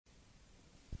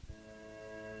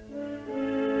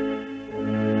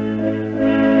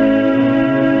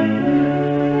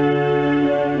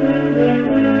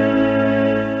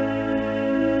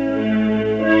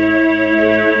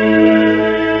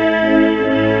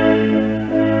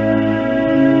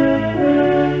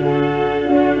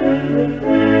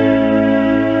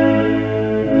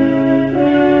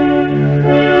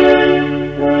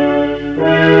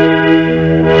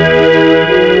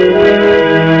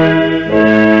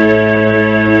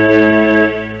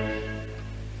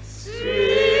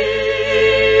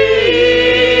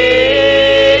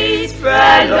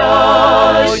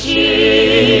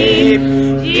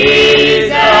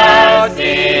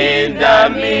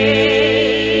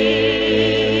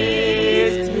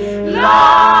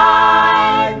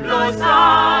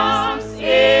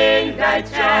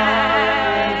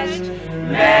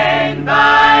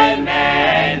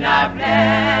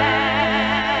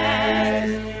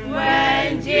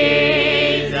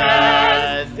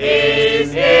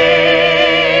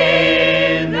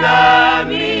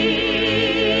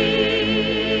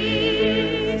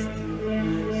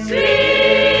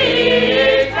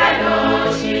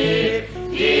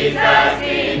Jesus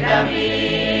in the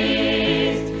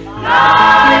midst.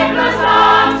 Light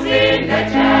blossoms in the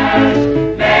church,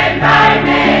 men by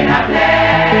men are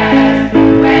blessed.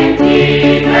 When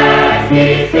Jesus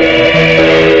is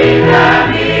in the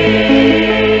midst.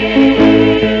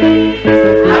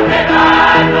 I've never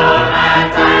known a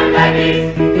time like this,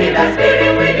 with the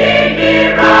Spirit within me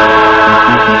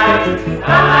rise.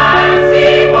 Come and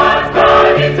see what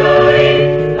God is doing.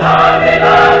 Lord, we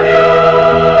love you.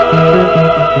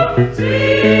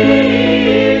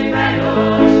 Sweet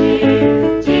fellowship,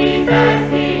 Jesus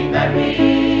in the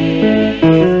midst.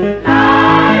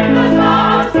 Life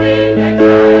blossoms in the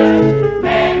church,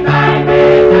 men by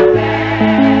men are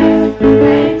blessed.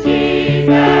 When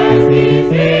Jesus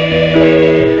is in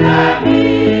the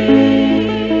midst.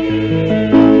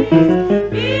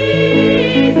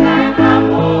 Peace and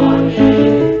harmony,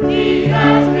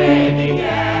 Jesus reigning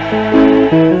here.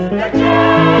 The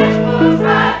church moves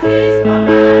at His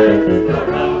command, no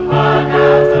wrong called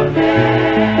out of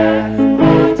there.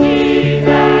 Oh,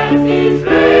 Jesus is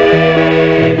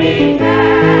reigning here.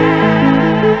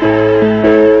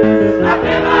 I've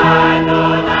never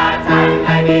known a time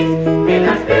like this, with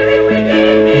the Spirit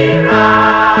within me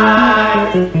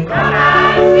rise. Come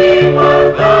and see what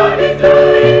God is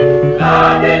doing.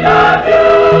 Lord, we love you.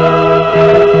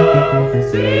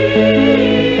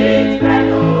 Sweet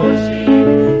fellowship,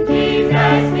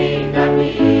 Jesus in the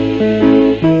midst.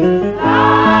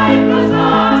 Light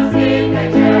blossoms in the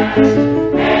church,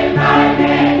 men by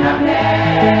men are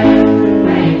blessed.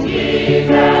 When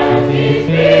Jesus is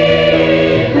in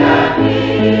the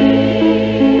midst.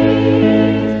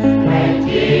 When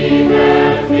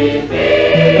Jesus is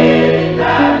in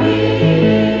the midst.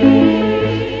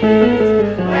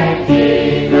 When Jesus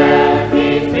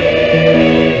is in the midst.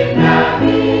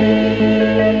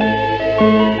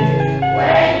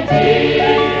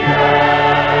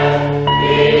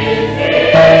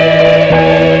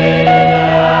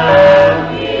 When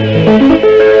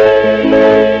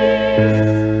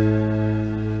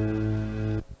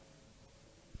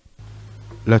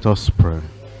Let us pray.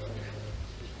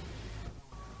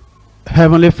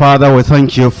 Heavenly Father, we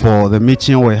thank you for the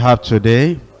meeting we have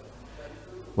today.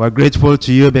 We're grateful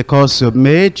to you because you've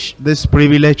made this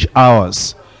privilege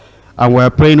ours. And we're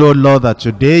praying, oh Lord, that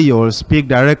today you will speak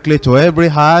directly to every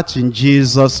heart in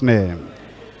Jesus' name.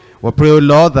 We pray, oh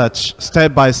Lord, that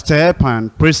step by step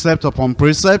and precept upon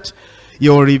precept,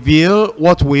 you will reveal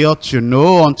what we ought to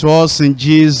know unto us in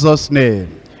Jesus'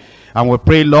 name. And we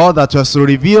pray, Lord, that as you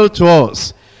reveal to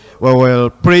us, we will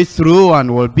pray through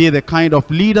and will be the kind of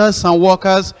leaders and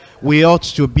workers we ought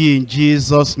to be in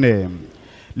Jesus' name.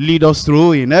 Lead us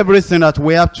through in everything that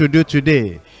we have to do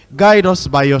today. Guide us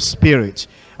by your Spirit.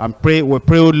 And we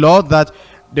pray, oh Lord, that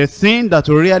the thing that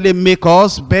will really make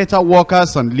us better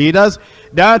workers and leaders,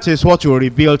 that is what you will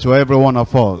reveal to every one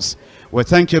of us. We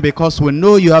thank you because we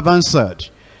know you have answered.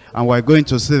 And we're going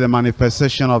to see the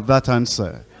manifestation of that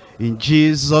answer. In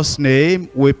Jesus'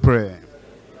 name we pray.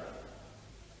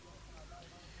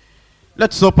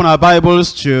 Let's open our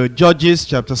Bibles to Judges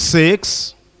chapter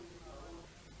 6.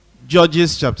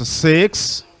 Judges chapter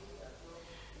 6,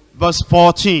 verse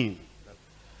 14.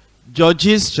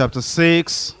 Judges chapter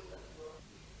 6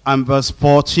 and verse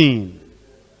 14.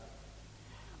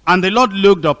 And the Lord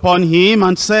looked upon him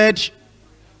and said,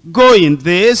 Go in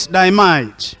this thy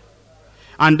might,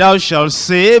 and thou shalt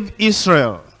save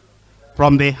Israel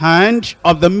from the hand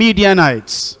of the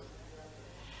Midianites.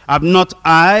 Have not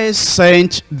I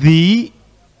sent thee?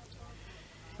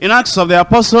 In Acts of the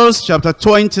Apostles chapter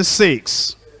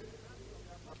 26,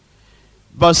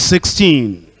 verse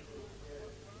 16.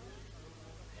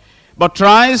 But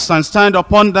rise and stand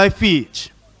upon thy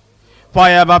feet, for I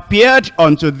have appeared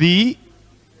unto thee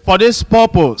for this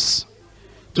purpose,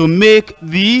 to make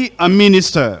thee a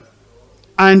minister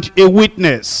and a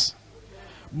witness,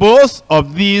 both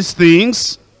of these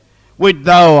things which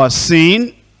thou hast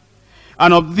seen,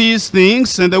 and of these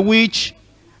things in the which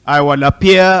I will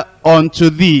appear unto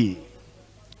thee.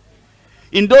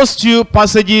 In those two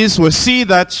passages we see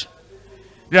that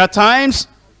there are times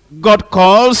God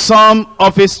calls some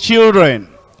of his children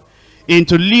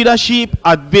into leadership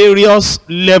at various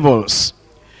levels.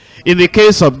 In the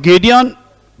case of Gideon,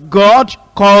 God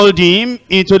called him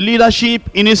into leadership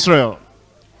in Israel.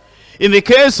 In the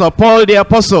case of Paul the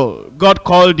Apostle, God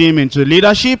called him into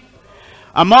leadership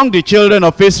among the children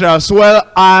of Israel as well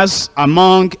as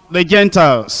among the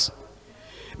Gentiles.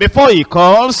 Before he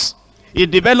calls, he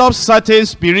develops certain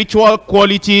spiritual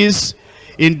qualities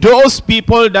in those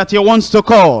people that he wants to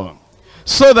call,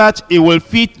 so that he will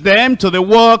fit them to the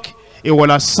work he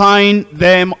will assign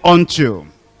them unto.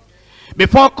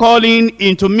 Before calling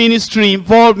into ministry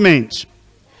involvement,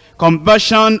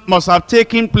 conversion must have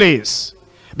taken place,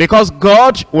 because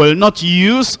God will not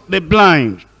use the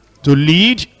blind to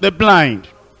lead the blind.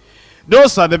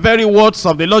 Those are the very words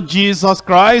of the Lord Jesus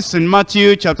Christ in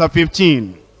Matthew chapter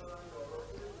 15.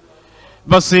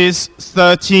 Verses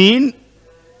 13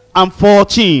 and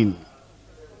 14.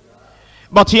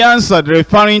 But he answered,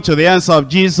 referring to the answer of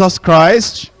Jesus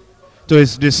Christ to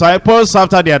his disciples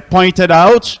after they had pointed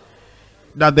out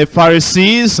that the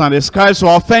Pharisees and the scribes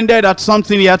were offended at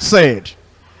something he had said.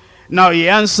 Now he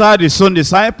answered his own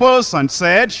disciples and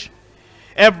said,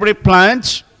 every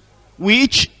plant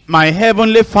which my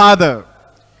heavenly Father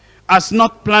has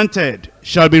not planted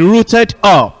shall be rooted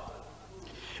up.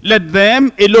 Let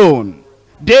them alone.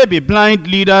 They be blind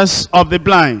leaders of the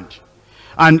blind.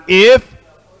 And if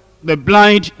the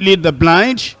blind lead the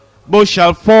blind, both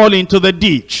shall fall into the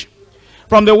ditch.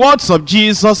 From the words of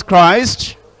Jesus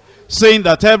Christ, saying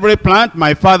that every plant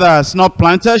my Father has not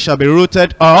planted shall be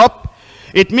rooted up,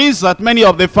 it means that many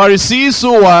of the Pharisees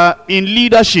who were in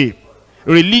leadership,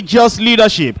 religious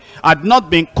leadership, had not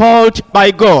been called by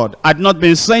God, had not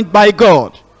been sent by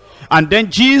God. And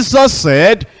then Jesus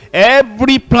said,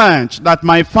 every plant that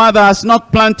my Father has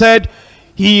not planted,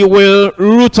 he will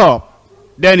root up.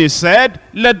 Then he said,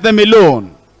 let them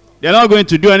alone. They're not going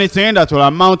to do anything that will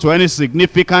amount to any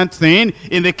significant thing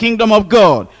in the kingdom of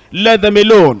God. Let them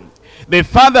alone. The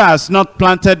Father has not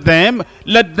planted them.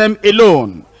 Let them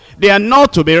alone. They are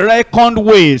not to be reckoned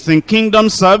with in kingdom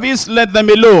service. Let them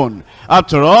alone.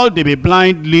 After all, they be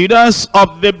blind leaders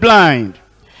of the blind.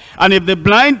 And if the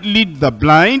blind lead the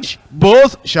blind,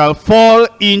 both shall fall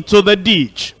into the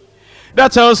ditch.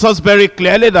 That tells us very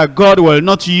clearly that God will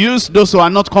not use those who are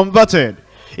not converted.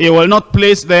 He will not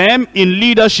place them in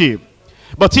leadership.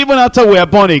 But even after we are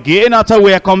born again, after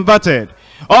we are converted,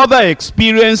 other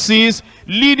experiences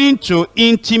leading to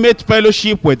intimate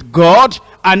fellowship with God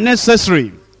are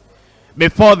necessary.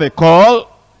 Before the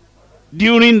call,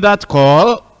 during that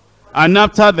call, and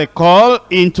after the call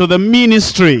into the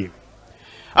ministry.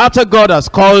 After God has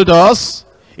called us,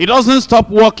 he doesn't stop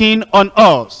working on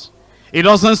us. He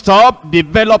doesn't stop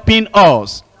developing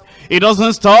us. He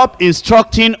doesn't stop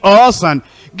instructing us and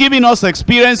giving us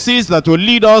experiences that will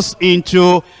lead us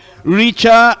into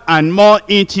richer and more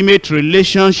intimate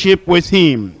relationship with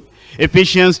him.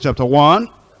 Ephesians chapter 1,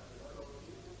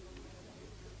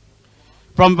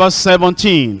 from verse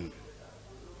 17.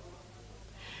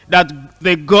 That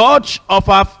the God of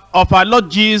our Lord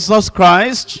Jesus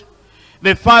Christ,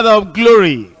 the Father of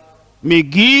glory, may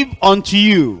give unto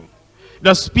you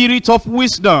the spirit of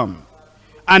wisdom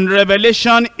and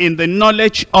revelation in the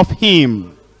knowledge of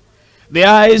him, the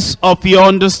eyes of your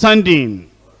understanding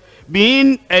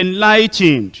being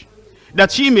enlightened,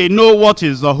 that ye may know what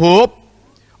is the hope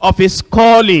of his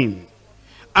calling,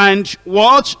 and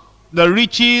what the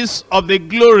riches of the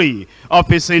glory of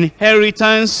his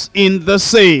inheritance in the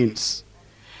saints,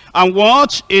 and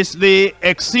what is the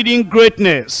exceeding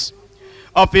greatness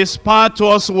of his power to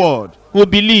usward who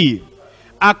believe,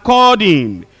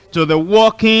 according to the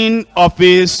working of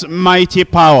his mighty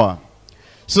power.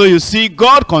 So you see,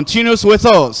 God continues with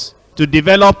us to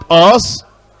develop us,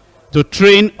 to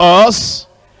train us,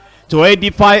 to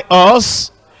edify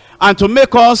us, and to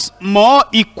make us more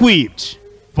equipped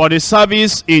for the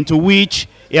service into which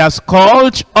he has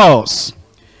called us.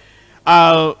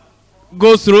 I'll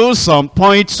go through some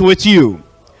points with you.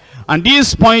 And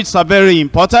these points are very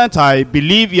important. I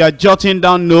believe you are jotting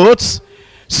down notes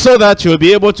so that you'll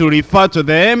be able to refer to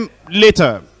them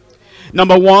later.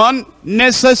 Number one,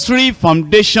 necessary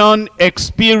foundation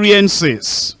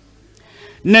experiences.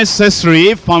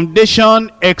 Necessary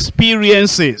foundation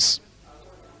experiences.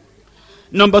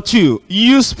 Number two,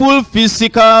 useful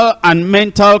physical and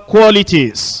mental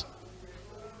qualities.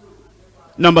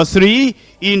 Number three,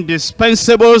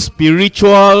 indispensable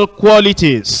spiritual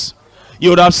qualities.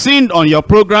 You would have seen on your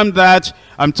program that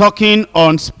I'm talking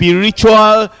on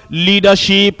spiritual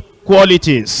leadership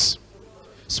qualities.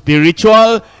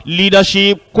 Spiritual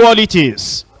leadership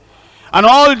qualities. And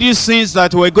all these things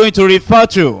that we're going to refer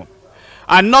to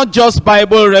are not just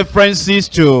Bible references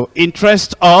to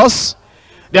interest us.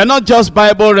 They are not just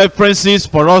Bible references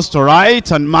for us to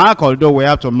write and mark, although we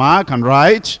have to mark and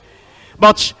write.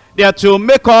 But they are to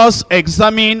make us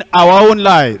examine our own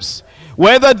lives,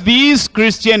 whether these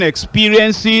Christian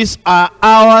experiences are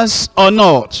ours or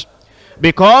not.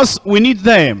 Because we need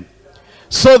them,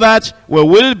 so that we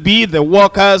will be the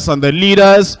workers and the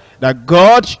leaders that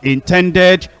God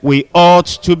intended we ought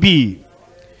to be.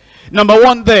 Number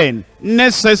one then,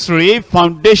 necessary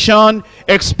foundation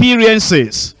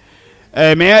experiences.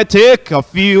 May I take a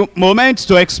few moments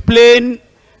to explain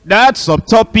that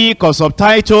subtopic or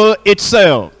subtitle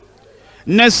itself.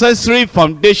 necessary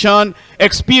foundation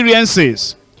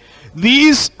experiences.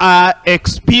 These are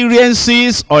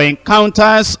experiences or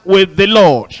encounters with the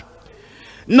Lord.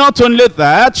 Not only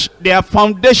that, they are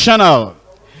foundational.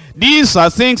 These are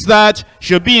things that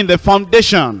should be in the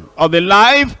foundation of the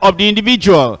life of the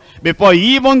individual before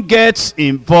he even gets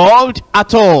involved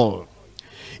at all.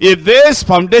 If this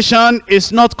foundation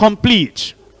is not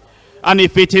complete, and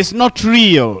if it is not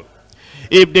real,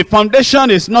 if the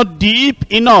foundation is not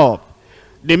deep enough,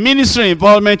 the ministry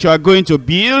involvement you are going to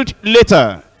build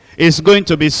later is going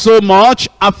to be so much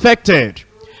affected.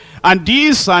 And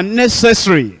these are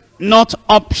necessary, not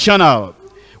optional.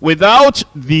 Without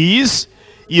these,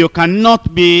 you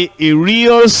cannot be a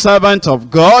real servant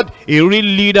of God, a real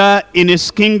leader in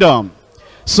his kingdom.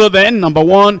 So then, number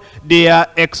one, they are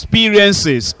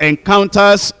experiences,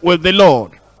 encounters with the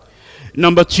Lord.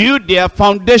 Number two, they are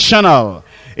foundational.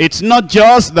 It's not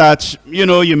just that,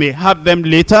 you may have them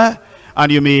later, and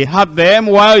you may have them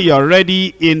while you're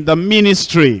already in the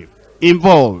ministry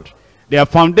involved. They are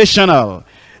foundational.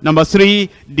 Number three,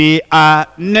 they are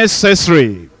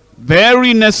necessary.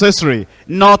 Very necessary,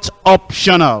 not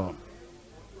optional.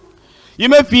 You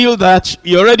may feel that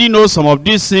you already know some of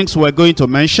these things we're going to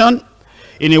mention.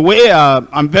 In a way,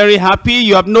 I'm very happy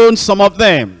you have known some of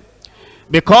them.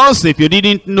 Because if you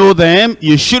didn't know them,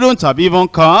 you shouldn't have even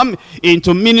come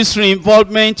into ministry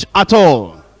involvement at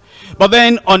all. But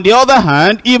then, on the other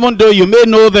hand, even though you may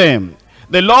know them,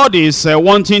 the Lord is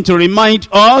wanting to remind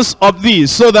us of these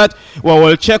so that we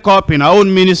will check up in our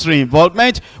own ministry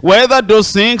involvement whether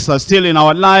those things are still in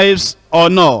our lives or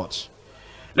not.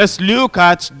 Let's look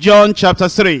at John chapter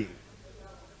 3.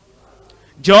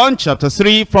 John chapter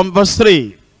 3 from verse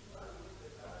 3.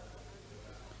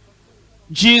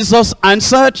 Jesus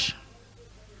answered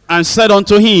and said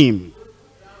unto him,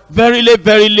 Verily,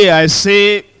 verily, I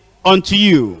say unto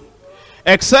you,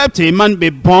 except a man be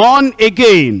born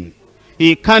again,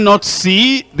 he cannot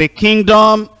see the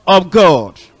kingdom of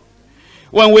God.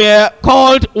 When we are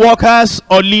called workers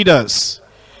or leaders,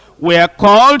 we are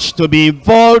called to be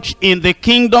involved in the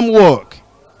kingdom work.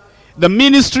 The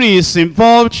ministry is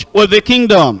involved with the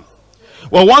kingdom.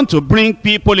 We want to bring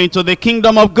people into the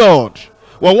kingdom of God.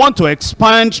 We want to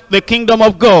expand the kingdom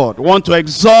of God. We want to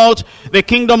exalt the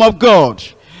kingdom of God.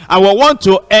 And we want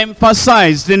to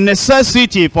emphasize the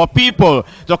necessity for people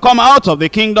to come out of the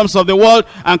kingdoms of the world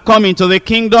and come into the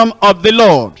kingdom of the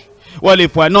Lord. Well,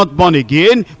 if we're not born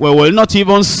again, we will not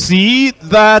even see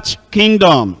that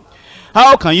kingdom.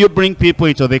 How can you bring people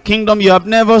into the kingdom you have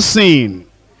never seen?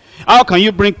 How can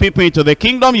you bring people into the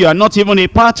kingdom you are not even a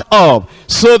part of?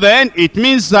 So then, it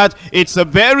means that it's a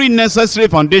very necessary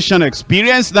foundation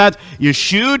experience that you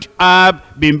should have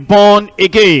been born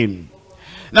again.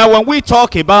 Now, when we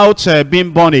talk about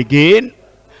being born again,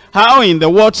 how in the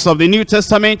words of the New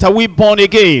Testament are we born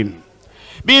again?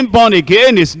 Being born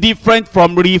again is different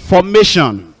from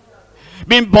reformation.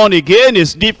 Being born again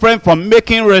is different from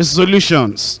making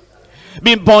resolutions.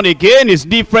 Being born again is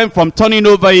different from turning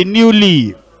over a new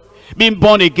leaf. Being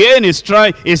born again is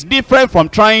different from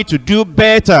trying to do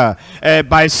better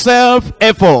by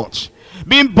self-effort.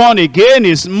 Being born again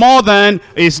is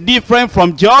different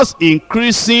from just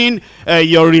increasing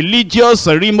your religious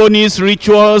ceremonies,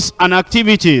 rituals, and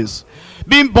activities.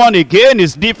 Being born again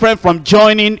is different from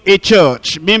joining a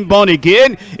church. Being born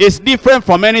again is different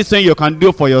from anything you can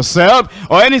do for yourself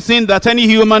or anything that any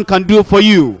human can do for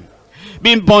you.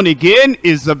 Being born again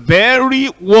is the very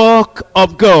work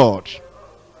of God.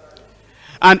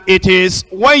 And it is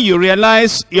when you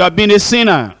realize you have been a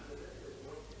sinner,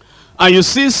 and you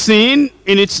see sin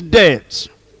in its depth.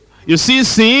 You see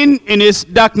sin in its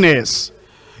darkness.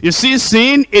 You see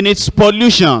sin in its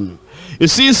pollution. You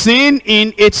see sin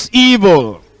in its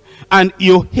evil. And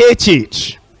you hate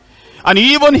it. And you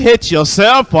even hate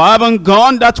yourself for having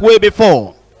gone that way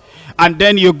before. And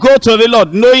then you go to the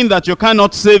Lord knowing that you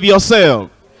cannot save yourself.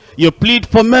 You plead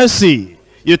for mercy.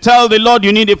 You tell the Lord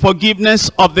you need the forgiveness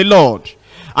of the Lord.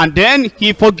 And then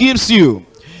he forgives you.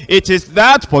 It is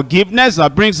that forgiveness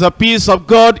that brings the peace of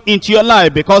God into your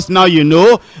life, because now you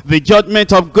know the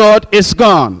judgment of God is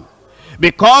gone.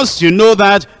 Because you know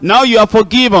that now you are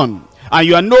forgiven and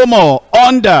you are no more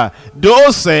under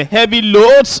those heavy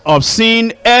loads of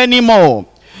sin anymore.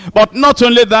 But not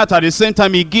only that, at the same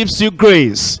time he gives you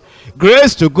grace.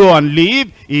 Grace to go and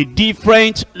live a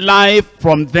different life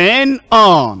from then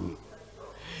on.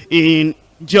 In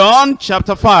John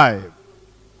chapter 5,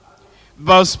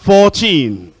 verse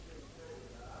 14.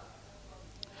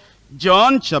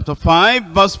 John chapter 5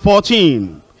 verse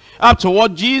 14.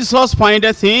 Afterward Jesus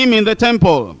findeth him in the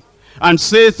temple, and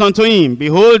saith unto him,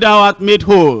 Behold, thou art made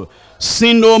whole.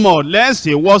 sin no more, lest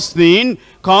a worse thing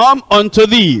come unto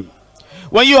thee.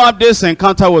 When you have this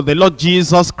encounter with the Lord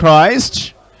Jesus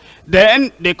Christ,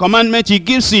 then the commandment he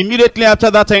gives you immediately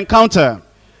after that encounter,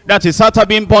 that is after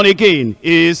being born again,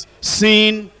 is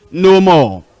sin no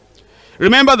more.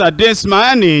 Remember that this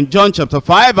man in John chapter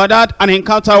 5 had an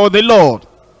encounter with the Lord.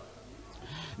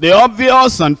 The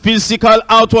obvious and physical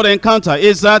outward encounter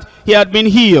is that he had been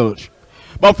healed.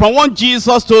 But from what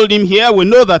Jesus told him here, we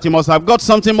know that he must have got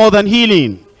something more than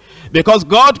healing. Because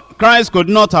Christ could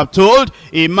not have told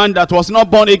a man that was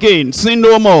not born again, sin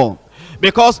no more.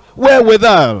 Because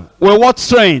wherewithal, with what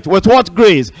strength, with what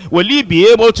grace will he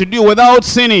be able to do without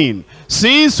sinning?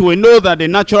 Since we know that the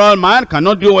natural man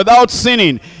cannot do without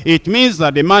sinning, it means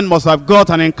that the man must have got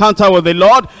an encounter with the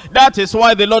Lord. That is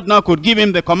why the Lord now could give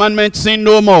him the commandment, sin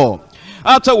no more.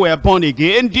 After we are born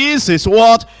again, this is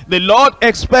what the Lord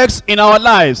expects in our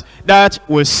lives, that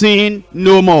we sin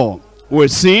no more. We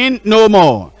sin no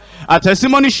more. Our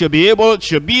testimony should be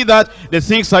that the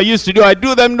things I used to do, I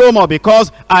do them no more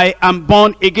because I am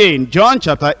born again. John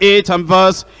chapter 8 and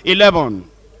verse 11.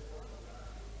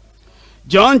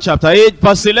 John chapter 8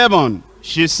 verse 11.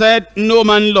 She said, no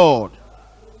man, Lord.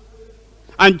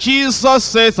 And Jesus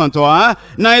says unto her,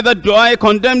 neither do I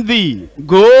condemn thee.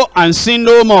 Go and sin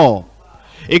no more.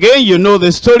 Again, you know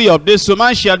the story of this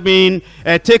woman. She had been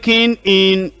taken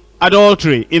in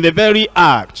adultery, in the very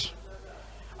act.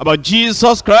 But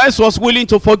Jesus Christ was willing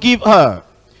to forgive her.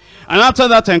 And after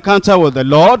that encounter with the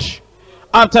Lord,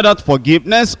 after that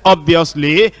forgiveness,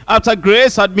 obviously, after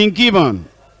grace had been given,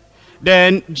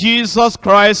 then Jesus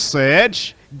Christ said,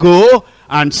 go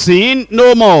and sin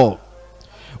no more.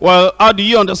 Well, how do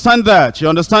you understand that? You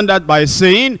understand that by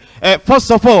saying, first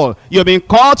of all, you've been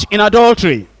caught in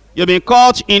adultery. You've been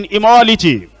caught in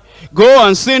immorality. Go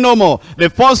and sin no more. The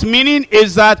first meaning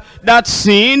is that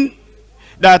sin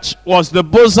that was the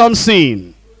bosom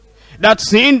sin, that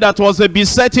sin that was a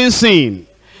besetting sin,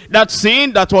 that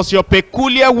sin that was your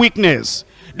peculiar weakness,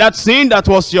 that sin that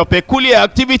was your peculiar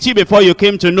activity before you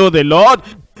came to know the Lord,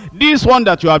 this one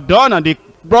that you have done and they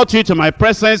brought you to my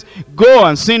presence, go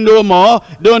and sin no more.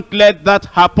 Don't let that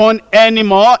happen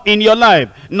anymore in your life,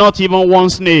 not even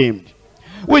once named.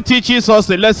 Which teaches us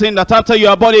the lesson that after you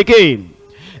are born again,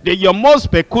 your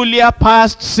most peculiar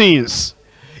past sins,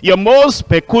 your most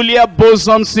peculiar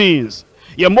bosom sins,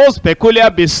 your most peculiar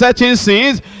besetting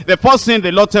sins, the first thing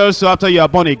the Lord tells you after you are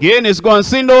born again is go and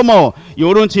sin no more. You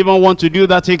wouldn't even want to do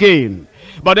that again.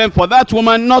 But then for that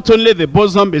woman, not only the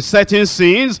bosom besetting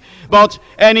sins, but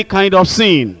any kind of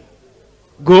sin,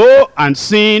 go and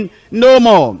sin no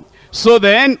more. So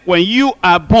then, when you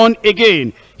are born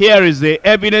again, here is the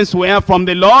evidence we have from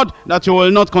the Lord that you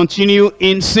will not continue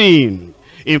in sin.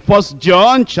 In 1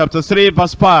 John chapter 3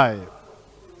 verse 5.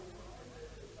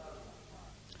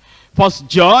 1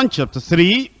 John chapter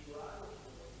 3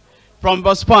 from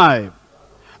verse 5.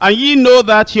 And ye know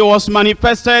that he was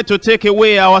manifested to take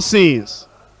away our sins,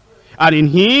 and in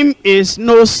him is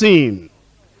no sin.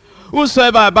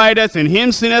 Whosoever abideth in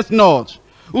him sinneth not.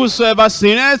 Whosoever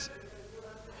sinneth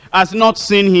has not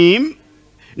seen him,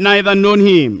 neither known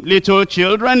him. Little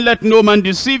children, let no man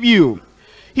deceive you.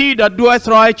 He that doeth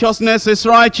righteousness is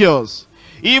righteous,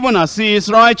 even as he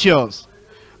is righteous.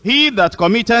 He that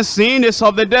committeth sin is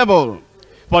of the devil,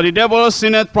 for the devil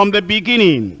sinneth from the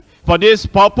beginning. For this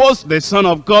purpose the Son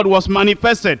of God was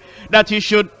manifested, that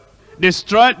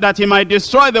he might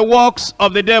destroy the works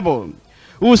of the devil.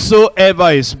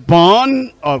 Whosoever is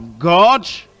born of God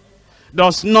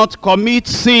does not commit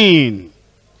sin.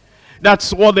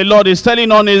 That's what the Lord is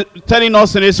telling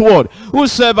us in his word.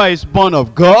 Whosoever is born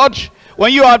of God,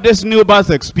 when you have this new birth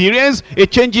experience,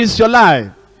 it changes your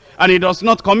life, and it does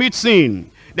not commit sin.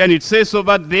 Then it says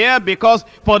over there, because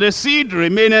for the seed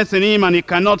remaineth in him, and he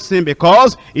cannot sin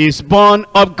because he is born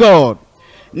of God.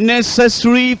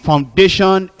 Necessary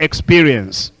foundation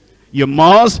experience. You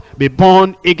must be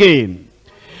born again.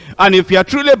 And if you are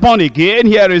truly born again,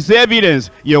 here is the evidence.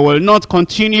 You will not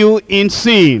continue in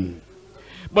sin.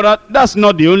 But that's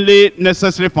not the only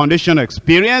necessary foundation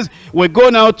experience. We go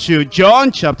now to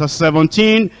John chapter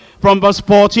 17 from verse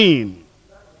 14.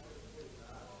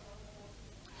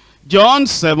 John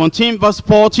 17 verse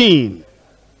 14.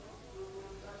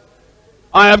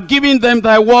 I have given them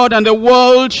thy word, and the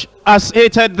world has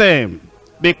hated them,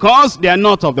 because they are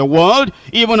not of the world,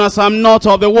 even as I am not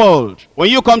of the world. When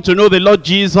you come to know the Lord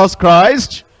Jesus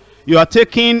Christ, you are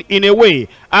taken in a way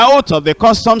out of the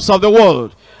customs of the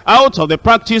world, out of the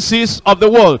practices of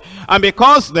the world. And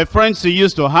because the friends you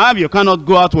used to have, you cannot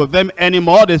go out with them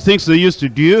anymore. The things you used to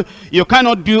do, you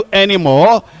cannot do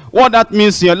anymore. What that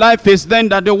means in your life is then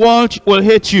that the world will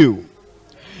hate you.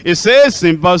 It says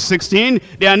in verse 16,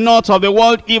 they are not of the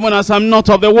world, even as I'm not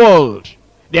of the world.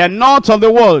 They are not of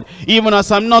the world, even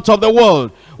as I'm not of the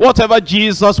world. Whatever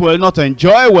Jesus will not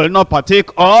enjoy, will not partake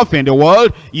of in the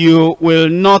world, you will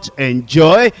not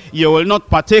enjoy, you will not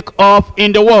partake of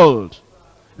in the world.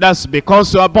 That's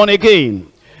because you are born again.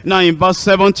 Now in verse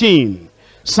 17,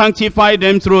 sanctify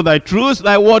them through thy truth,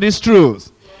 thy word is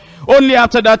truth. Only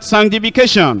after that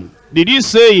sanctification did he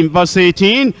say in verse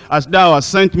 18, as thou hast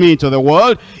sent me into the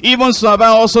world, even so have I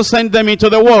also sent them into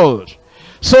the world.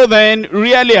 So then,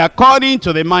 really according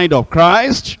to the mind of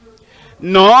Christ,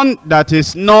 none that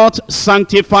is not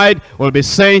sanctified will be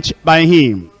sent by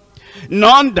him.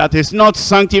 None that is not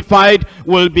sanctified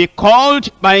will be called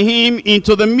by him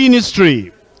into the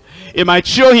ministry. It might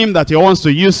show him that he wants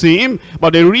to use him,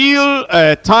 but the real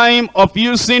time of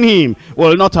using him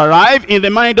will not arrive in the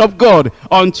mind of God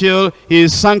until he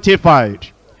is sanctified.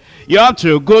 You have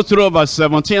to go through verse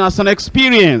 17 as an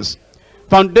experience,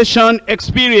 foundation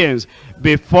experience,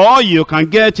 before you can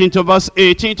get into verse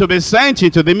 18 to be sent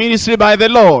into the ministry by the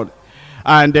Lord.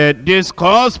 And this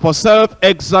calls for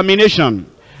self-examination.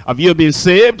 Have you been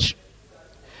saved?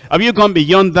 Have you gone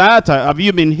beyond that? Have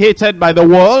you been hated by the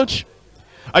world?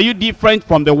 Are you different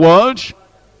from the world?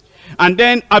 And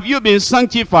then, have you been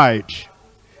sanctified?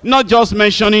 Not just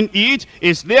mentioning it,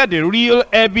 is there the real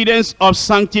evidence of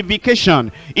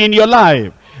sanctification in your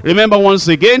life? Remember once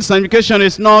again, sanctification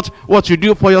is not what you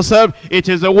do for yourself. It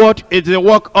is a what? It is a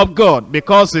work of God.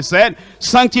 Because he said,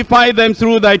 sanctify them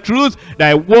through thy truth.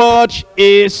 Thy word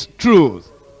is truth.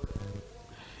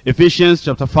 Ephesians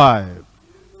chapter 5.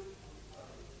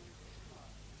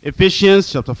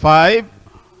 Ephesians chapter 5.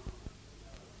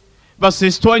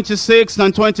 Verses 26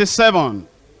 and 27.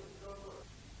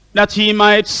 That he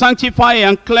might sanctify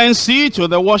and cleanse you to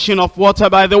the washing of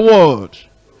water by the word.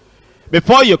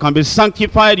 Before you can be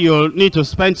sanctified, you'll need to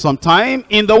spend some time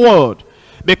in the word.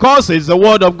 Because it's the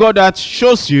word of God that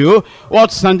shows you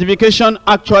what sanctification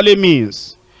actually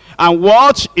means. And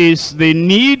what is the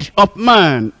need of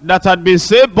man that had been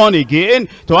saved, born again,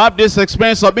 to have this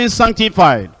experience of being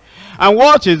sanctified. And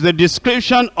what is the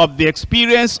description of the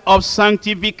experience of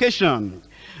sanctification.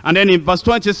 And then in verse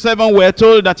 27 we're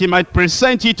told that he might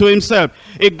present it to himself,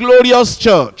 a glorious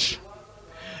church,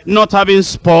 not having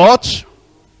spot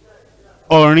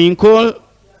or wrinkle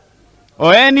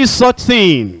or any such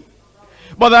thing,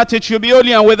 but that it should be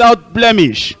holy and without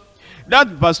blemish. That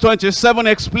verse 27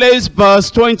 explains verse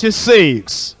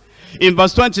 26. In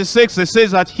verse 26 it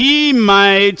says that he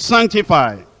might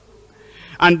sanctify.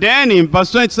 And then in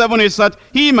verse 27 it says that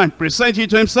he might present it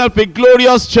to himself, a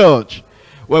glorious church.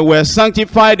 When we're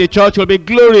sanctified, the church will be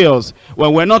glorious.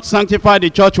 When we're not sanctified, the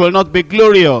church will not be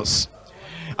glorious.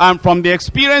 And from the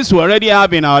experience we already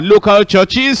have in our local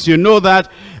churches, you know that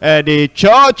the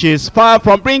church is far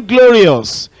from being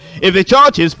glorious. If the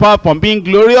church is far from being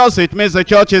glorious, it means the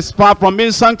church is far from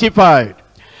being sanctified.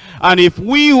 And if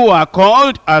we who are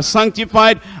called are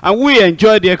sanctified and we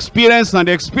enjoy the experience, and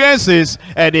the experience is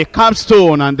the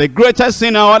capstone and the greatest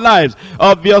in our lives,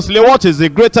 obviously what is the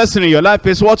greatest in your life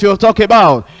is what you'll talk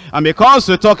about. And because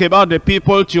we talk about the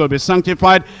people to be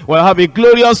sanctified, we'll have a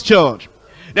glorious church.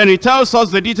 Then he tells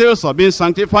us the details of being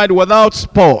sanctified: without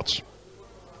spot,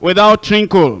 without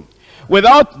wrinkle,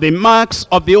 without the marks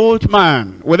of the old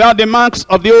man, without the marks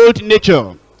of the old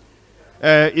nature.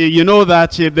 You know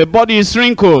that if the body is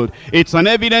wrinkled, it's an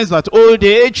evidence that old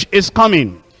age is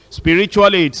coming.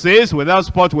 Spiritually it says without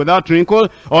spot, without wrinkle,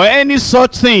 or any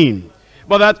such thing.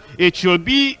 But that it should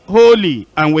be holy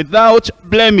and without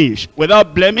blemish.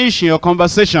 Without blemish in your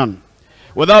conversation,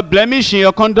 without blemish in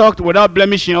your conduct, without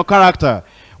blemish in your character,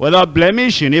 without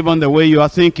blemish in even the way you are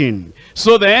thinking.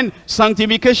 So then,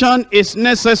 sanctification is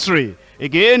necessary.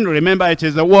 Again, remember, it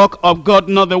is the work of God,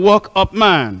 not the work of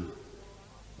man.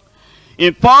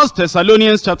 In 1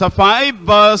 Thessalonians chapter 5,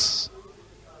 verse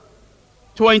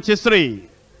 23.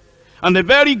 And the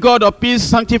very God of peace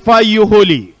sanctify you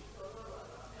wholly.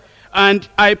 And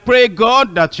I pray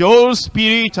God that your whole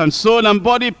spirit and soul and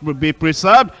body will be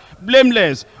preserved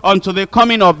blameless unto the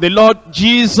coming of the Lord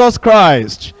Jesus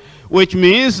Christ. Which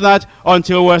means that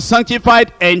until we're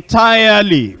sanctified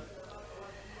entirely,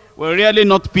 we're really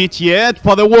not fit yet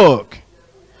for the work.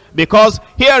 Because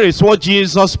here is what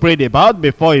Jesus prayed about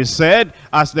before he said,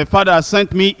 as the Father has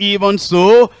sent me, even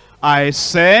so I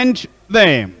send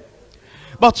them.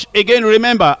 But again,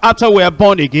 remember, after we are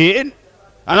born again,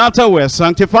 and after we are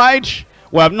sanctified,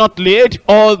 we have not laid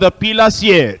all the pillars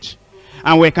yet.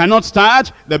 And we cannot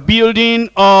start the building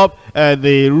of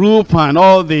the roof and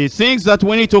all the things that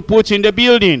we need to put in the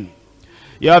building.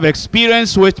 You have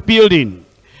experience with building.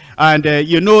 And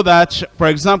you know that, for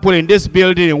example, in this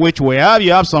building in which we have,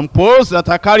 you have some poles that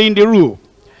are carrying the roof.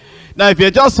 Now, if you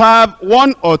just have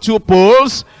 1 or 2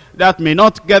 poles, that may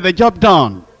not get the job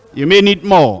done. You may need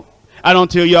more. And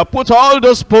until you have put all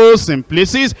those poles in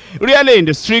places, really in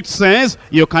the strict sense,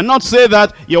 you cannot say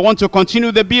that you want to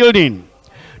continue the building.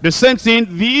 The same thing,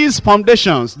 these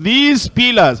foundations, these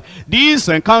pillars, these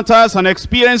encounters and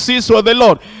experiences with the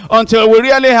Lord, until we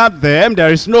really have them,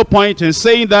 there is no point in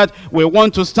saying that we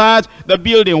want to start the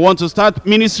building, want to start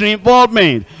ministry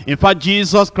involvement. In fact,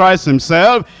 Jesus Christ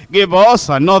himself gave us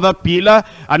another pillar,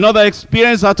 another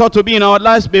experience that ought to be in our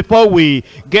lives before we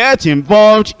get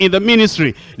involved in the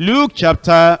ministry. Luke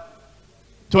chapter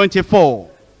 24.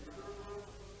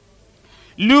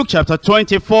 Luke chapter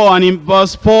 24 and in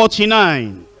verse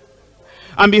 49.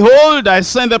 And behold, I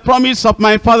send the promise of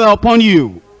my Father upon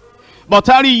you. But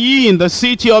tarry ye in the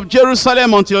city of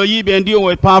Jerusalem until ye be endued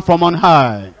with power from on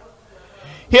high.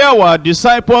 Here were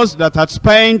disciples that had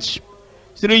spent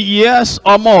 3 years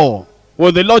or more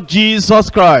with the Lord Jesus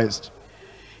Christ.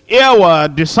 Here were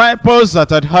disciples that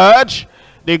had heard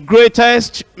the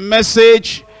greatest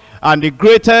message and the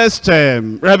greatest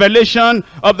revelation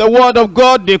of the word of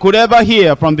God they could ever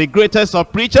hear from the greatest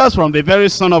of preachers, from the very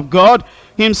Son of God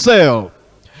himself.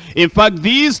 In fact,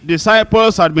 these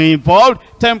disciples had been involved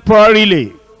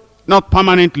temporarily, not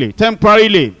permanently,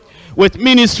 temporarily, with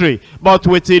ministry, but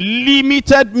with a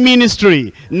limited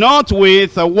ministry, not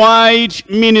with a wide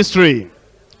ministry,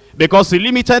 because he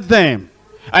limited them,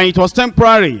 and it was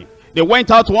temporary. They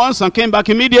went out once and came back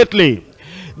immediately.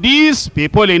 These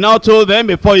people, he now told them,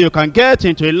 before you can get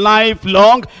into a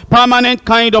lifelong, permanent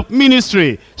kind of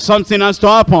ministry, something has to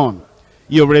happen.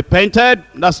 You repented,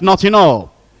 that's not enough.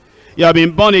 You have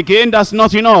been born again, that's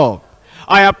not enough.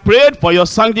 I have prayed for your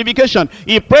sanctification.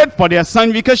 He prayed for their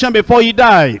sanctification before he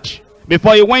died,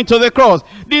 before he went to the cross.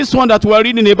 This one that we're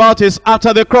reading about is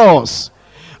after the cross.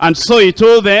 And so he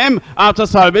told them, after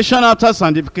salvation, after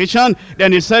sanctification,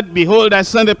 then he said, behold, I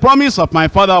send the promise of my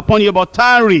Father upon you, but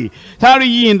tarry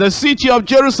ye in the city of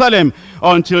Jerusalem,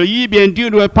 until ye be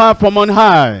endued with power from on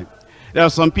high. There are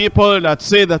some people that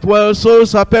say that, well,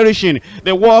 souls are perishing.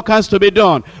 The work has to be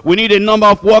done. We need a number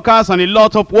of workers and a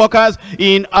lot of workers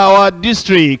in our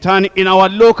district and in our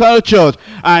local church.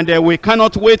 And we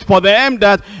cannot wait for them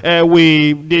that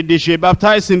they should be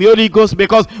baptized in the Holy Ghost,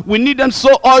 because we need them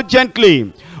so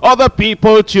urgently. Other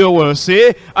people too will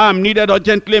say, I'm needed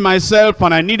urgently myself,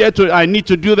 and I need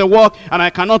to do the work, and I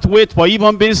cannot wait for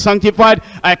even being sanctified.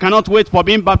 I cannot wait for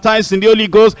being baptized in the Holy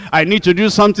Ghost. I need to do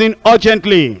something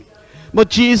urgently. But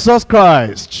Jesus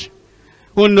Christ,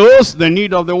 who knows the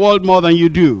need of the world more than you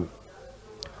do,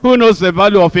 who knows the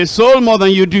value of a soul more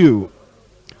than you do,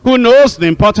 who knows the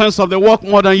importance of the work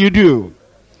more than you do,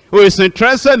 who is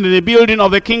interested in the building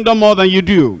of the kingdom more than you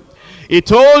do, he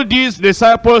told these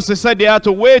disciples, he said they had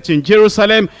to wait in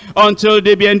Jerusalem until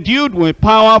they be endued with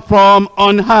power from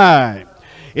on high.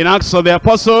 In Acts of the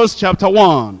Apostles chapter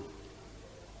 1.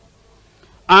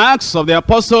 Acts of the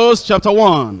Apostles chapter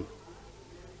 1.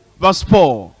 Verse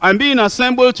 4, and being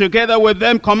assembled together with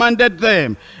them, commanded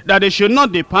them that they should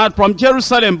not depart from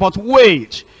Jerusalem, but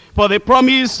wait for the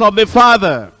promise of the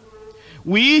Father,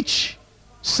 which,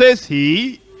 says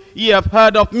he, ye have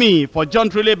heard of me, for John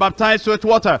truly baptized with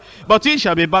water, but he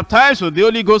shall be baptized with the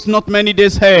Holy Ghost not many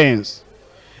days hence.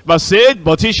 Verse 8,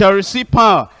 but he shall receive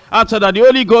power after that the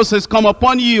Holy Ghost is come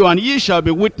upon you, and ye shall be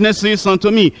witnesses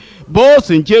unto me, both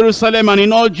in Jerusalem and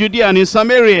in all Judea and in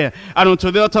Samaria, and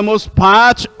unto the uttermost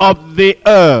part of the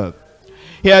earth.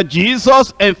 Here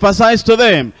Jesus emphasized to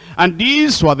them, and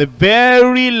these were the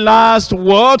very last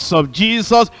words of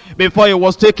Jesus before he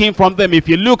was taken from them. If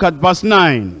you look at verse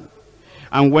 9,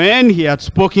 and when he had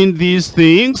spoken these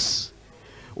things,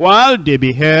 while they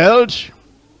beheld,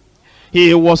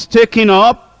 he was taken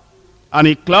up, and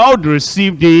a cloud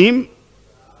received him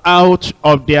out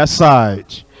of their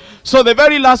sight. So the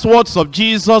very last words of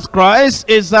Jesus Christ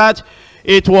is that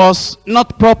it was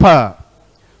not proper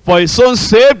for his own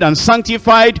saved and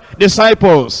sanctified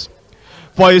disciples,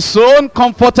 for his own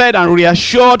comforted and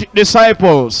reassured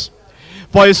disciples,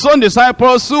 for his own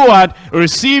disciples who had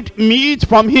received meat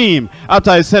from him.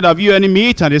 After I said, have you any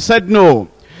meat? And they said no.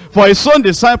 For his own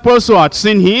disciples who had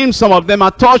seen him, some of them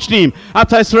had touched him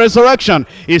after his resurrection.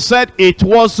 He said it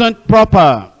wasn't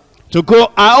proper to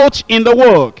go out in the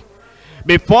work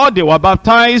before they were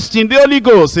baptized in the Holy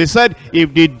Ghost. He said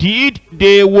if they did,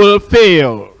 they will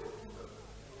fail.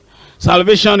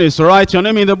 Salvation is to write your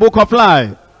name in the book of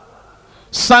life.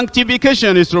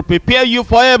 Sanctification is to prepare you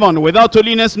for heaven. Without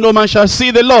holiness no man shall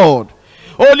see the Lord.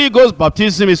 Holy Ghost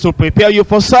baptism is to prepare you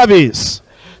for service.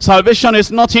 Salvation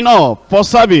is not enough for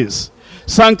service.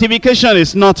 Sanctification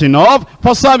is not enough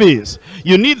for service.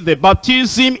 You need the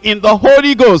baptism in the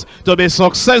Holy Ghost to be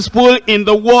successful in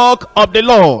the work of the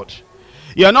Lord.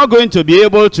 You are not going to be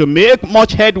able to make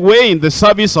much headway in the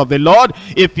service of the Lord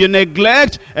if you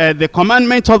neglect the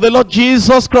commandment of the Lord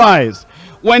Jesus Christ.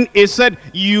 When he said,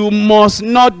 you must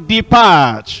not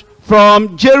depart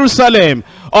from Jerusalem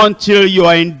until you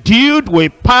are endued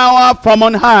with power from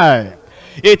on high.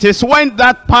 It is when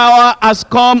that power has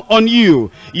come on you,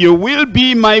 you will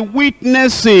be my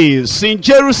witnesses in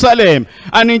Jerusalem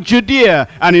and in Judea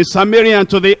and in Samaria and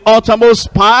to the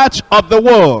uttermost part of the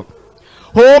world.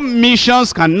 Home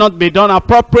missions cannot be done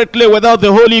appropriately without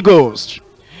the Holy Ghost.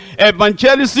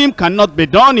 Evangelism cannot be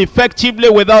done effectively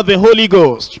without the Holy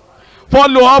Ghost.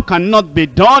 Follow-up cannot be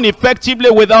done effectively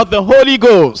without the Holy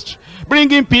Ghost.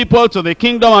 Bringing people to the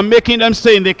kingdom and making them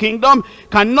stay in the kingdom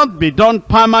cannot be done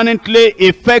permanently,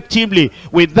 effectively,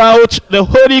 without the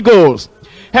Holy Ghost.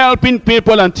 Helping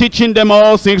people and teaching them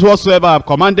all things whatsoever I have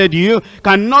commanded you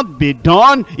cannot be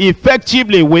done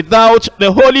effectively without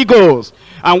the Holy Ghost.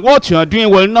 And what you are doing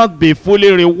will not be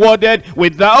fully rewarded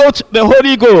without the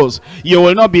Holy Ghost. You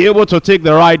will not be able to take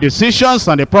the right decisions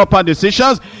and the proper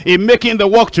decisions in making the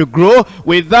work to grow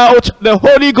without the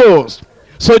Holy Ghost.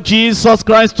 So Jesus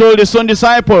Christ told his own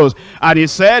disciples, and he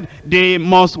said, they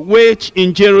must wait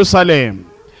in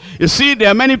Jerusalem. You see, there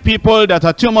are many people that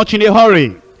are too much in a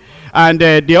hurry. And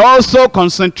they also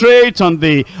concentrate on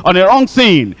the wrong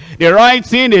thing. The right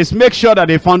thing is make sure that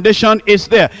the foundation is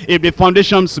there. If the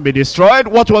foundations be destroyed,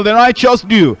 what will the righteous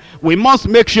do? We must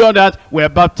make sure that we are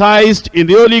baptized in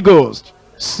the Holy Ghost.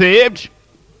 Saved,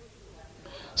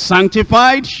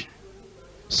 sanctified,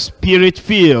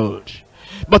 spirit-filled.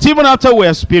 But even after we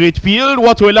are spirit-filled,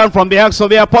 what we learn from the Acts of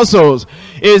the Apostles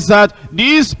is that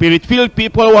these spirit-filled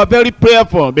people were very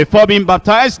prayerful. Before being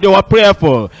baptized, they were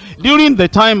prayerful. During the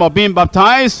time of being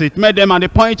baptized, it made them at the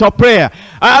point of prayer.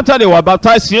 After they were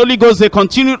baptized in the Holy Ghost, they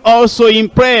continued also in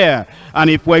prayer. And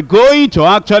if we're going to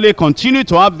actually continue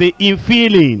to have the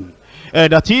infilling,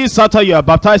 that is, after you are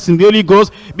baptized in the Holy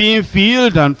Ghost, being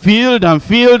filled and filled and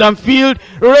filled and filled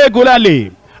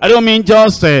regularly. I don't mean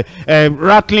just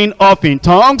rattling off in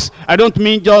tongues. I don't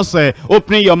mean just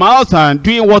opening your mouth and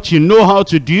doing what you know how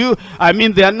to do. I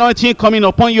mean the anointing coming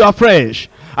upon you afresh.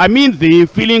 I mean the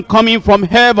feeling coming from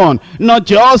heaven. Not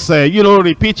just,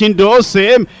 repeating those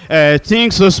same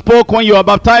things spoke when you are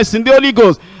baptized in the Holy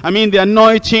Ghost. I mean the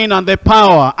anointing and the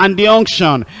power and the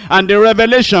unction and the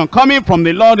revelation coming from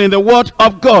the Lord in the word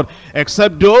of God.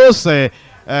 Except those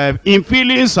in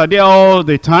feelings are there all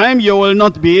the time, you will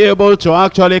not be able to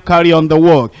actually carry on the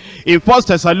work. In 1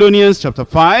 Thessalonians chapter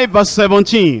 5 verse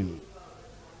 17.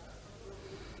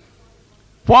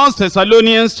 1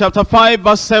 Thessalonians chapter 5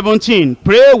 verse 17.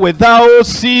 Pray without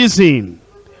ceasing.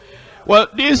 Well,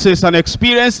 this is an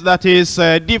experience that is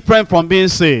different from being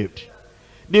saved,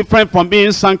 different from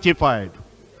being sanctified,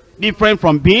 different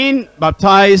from being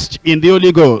baptized in the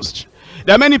Holy Ghost.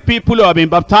 There are many people who have been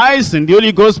baptized in the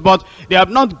Holy Ghost, but they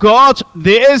have not got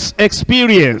this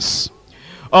experience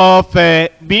of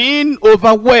being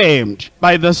overwhelmed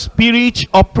by the spirit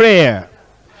of prayer.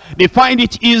 They find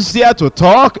it easier to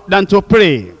talk than to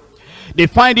pray. They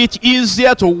find it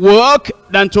easier to work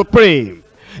than to pray.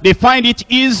 They find it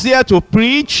easier to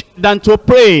preach than to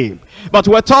pray. But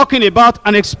we're talking about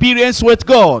an experience with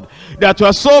God. That you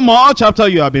are so much, after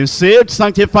you have been saved,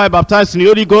 sanctified, baptized in the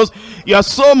Holy Ghost, you are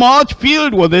so much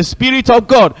filled with the Spirit of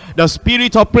God. The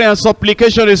Spirit of prayer and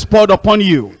supplication is poured upon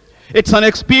you. It's an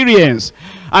experience.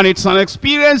 And it's an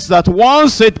experience that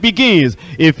once it begins,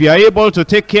 if you are able to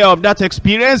take care of that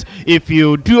experience, if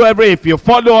you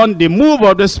follow on the move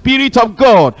of the Spirit of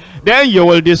God, then you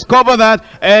will discover that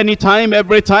anytime,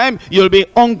 every time, you'll be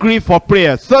hungry for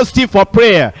prayer, thirsty for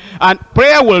prayer. And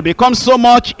prayer will become so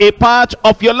much a part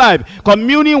of your life.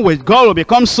 Communing with God will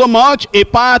become so much a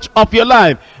part of your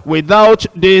life. Without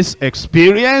this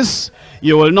experience,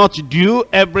 you will not do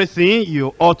everything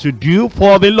you ought to do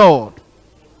for the Lord.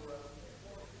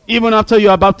 Even after you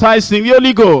are baptized in the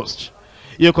Holy Ghost,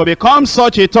 you could become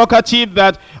such a talkative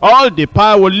that all the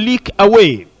power will leak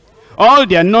away. All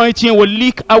the anointing will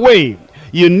leak away.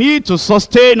 You need to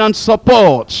sustain and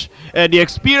support the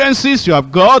experiences you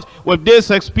have got with this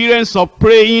experience of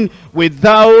praying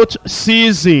without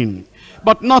ceasing.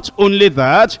 But not only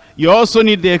that, you also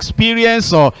need the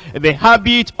experience or the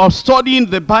habit of studying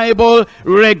the Bible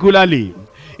regularly.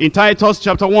 In Titus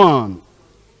chapter 1,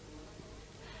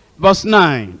 verse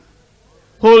 9,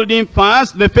 holding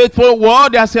fast the faithful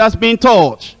word as he has been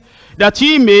taught, that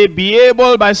he may be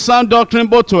able by sound doctrine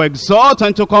both to exhort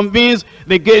and to convince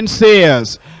the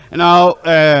gainsayers. Now,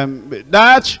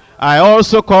 that I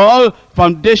also call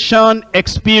foundation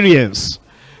experience.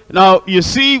 Now, you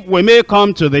see, we may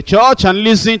come to the church and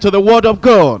listen to the word of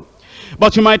God,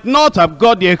 but you might not have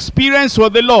got the experience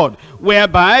with the Lord,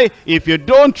 whereby if you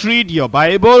don't read your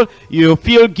Bible, you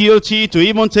feel guilty to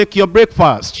even take your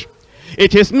breakfast.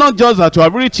 It is not just that you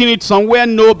have written it somewhere,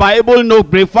 no Bible, no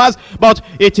breakfast, but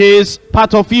it is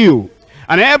part of you.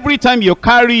 And every time you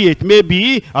carry it,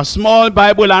 maybe a small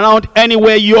Bible around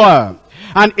anywhere you are.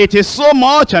 And it is so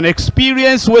much an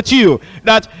experience with you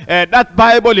that that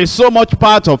Bible is so much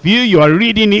part of you. You are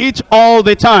reading it all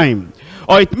the time.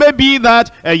 Or it may be that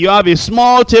you have a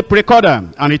small tape recorder,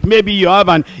 and it may be you have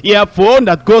an earphone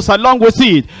that goes along with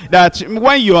it, that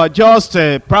when you are just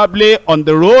probably on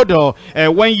the road, or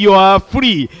when you are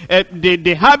free,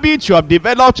 the habit you have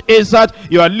developed is that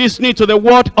you are listening to the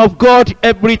word of God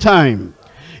every time.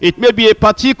 It may be a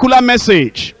particular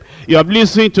message. You have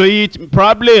listened to it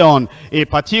probably on a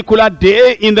particular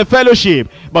day in the fellowship.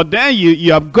 But then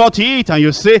you have got it and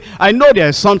you say, I know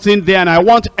there's something there and I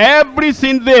want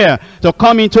everything there to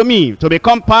come into me, to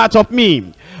become part of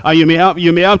me. And you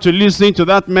may have to listen to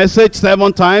that message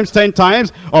 7 times, 10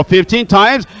 times, or 15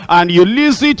 times. And you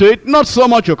listen to it, not so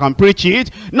much you can preach it,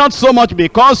 not so much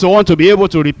because you want to be able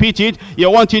to repeat it.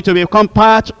 You want it to become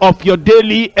part of your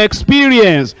daily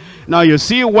experience. Now you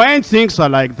see, when things are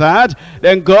like that,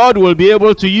 then God will be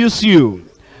able to use you.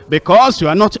 Because you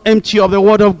are not empty of the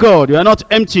word of God. You are not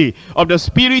empty of the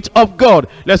Spirit of God.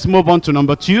 Let's move on to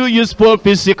number 2, useful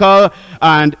physical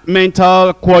and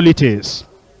mental qualities.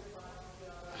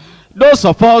 Those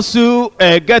of us who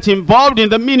get involved in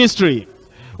the ministry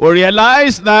will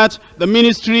realize that the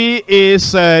ministry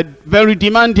is very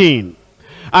demanding.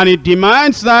 And it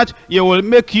demands that you will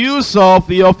make use of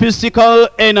your physical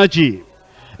energy.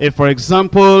 If, for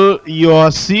example, you are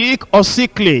sick or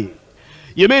sickly,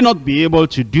 you may not be able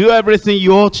to do everything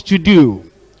you ought to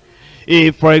do.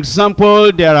 If, for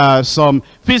example, there are some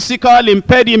physical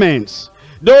impediments,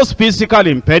 those physical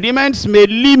impediments may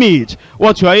limit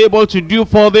what you are able to do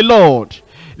for the Lord.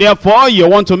 Therefore, you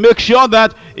want to make sure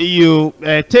that you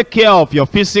take care of your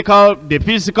the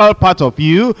physical part of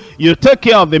you, you take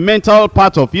care of the mental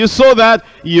part of you, so that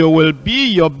you will be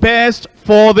your best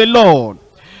for the Lord.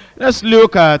 Let's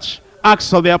look at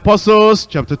Acts of the Apostles,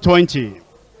 chapter 20.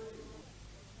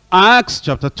 Acts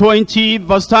chapter 20,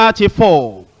 verse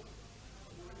 34.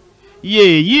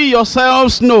 Yea, ye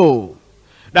yourselves know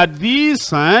that these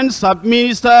hands have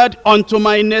ministered unto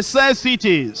my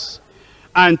necessities,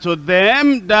 and to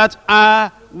them that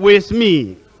are with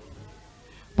me.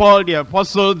 Paul the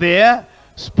apostle there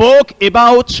spoke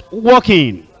about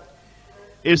walking.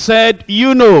 He said,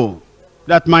 you know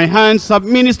that my hands have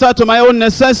ministered to my own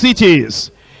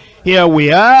necessities. Here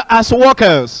we are as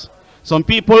workers. Some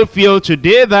people feel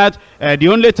today that the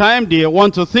only time they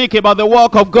want to think about the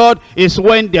work of God is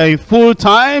when they're in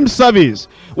full-time service,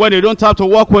 when they don't have to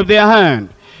work with their hand.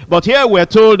 But here we're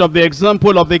told of the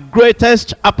example of the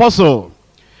greatest apostle.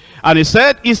 And he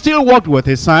said he still worked with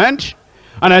his hand,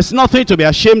 and there's nothing to be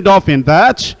ashamed of in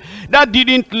that. That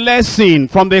didn't lessen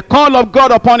from the call of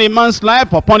God upon a man's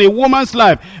life, upon a woman's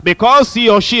life, because he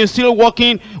or she is still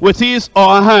working with his or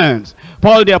her hands.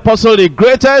 Paul the apostle, the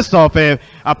greatest of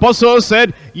apostles,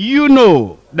 said, you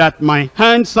know that my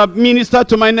hands have ministered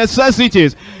to my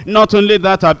necessities. Not only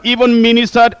that, I've even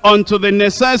ministered unto the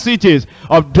necessities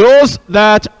of those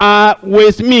that are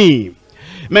with me.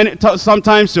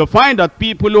 Sometimes you'll find that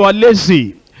people who are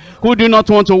lazy, who do not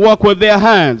want to work with their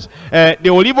hands, they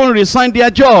will even resign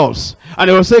their jobs, and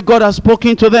they will say God has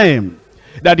spoken to them,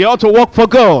 that they ought to work for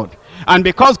God. And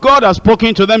because God has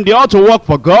spoken to them, they ought to work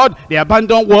for God. They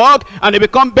abandon work and they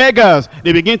become beggars.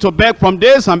 They begin to beg from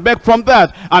this and beg from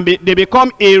that, and they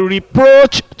become a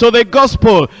reproach to the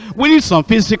gospel. We need some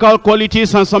physical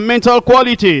qualities and some mental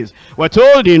qualities. We're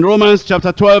told in Romans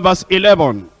chapter 12 verse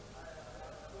 11.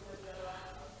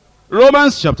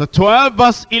 Romans chapter 12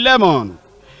 verse 11.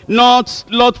 Not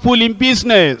slothful in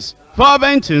business,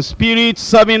 fervent in spirit,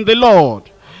 serving the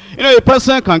Lord. You know, a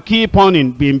person can keep on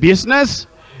in business,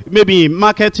 maybe in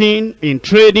marketing, in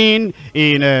trading,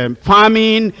 in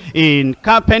farming, in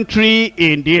carpentry,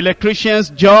 in the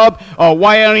electrician's job, or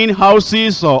wiring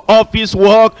houses, or office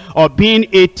work, or being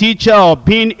a teacher, or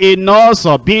being a nurse,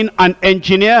 or being an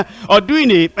engineer, or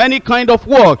doing any kind of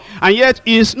work, and yet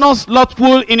he is not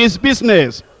slothful in his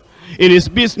business. In his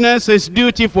business, is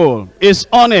dutiful, is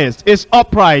honest, is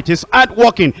upright, is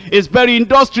hardworking, is very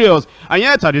industrious, and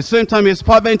yet at the same time is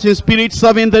fervent in spirit,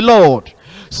 serving the Lord.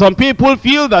 Some people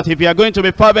feel that if you are going to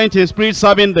be fervent in spirit,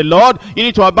 serving the Lord, you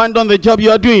need to abandon the job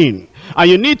you are doing. And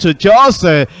you need to just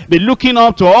be looking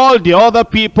up to all the other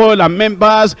people and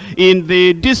members in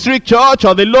the district church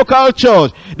or the local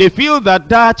church. They feel that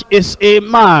that is a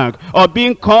mark of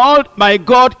being called by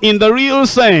God in the real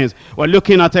sense. We're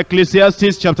looking at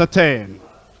Ecclesiastes chapter 10.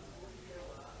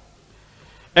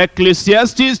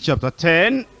 Ecclesiastes chapter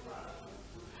 10,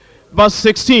 verse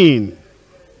 16.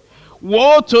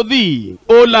 Woe to thee,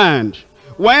 O land,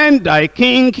 when thy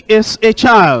king is a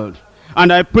child,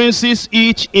 and thy princes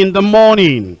eat in the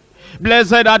morning.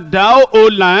 Blessed art thou, O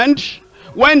land,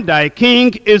 when thy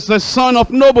king is the son of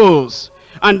nobles,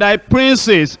 and thy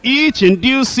princes eat in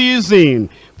due season,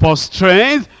 for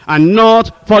strength and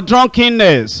not for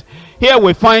drunkenness. Here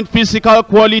we find physical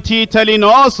quality telling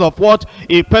us of what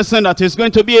a person that is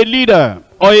going to be a leader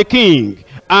or a king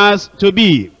has to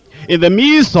be. In the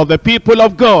midst of the people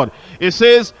of God, it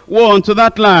says, woe unto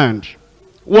that land,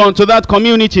 woe unto that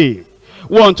community,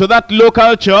 woe unto that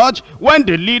local church, when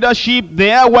the leadership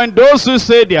there, when those who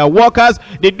say they are workers,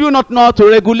 they do not know how to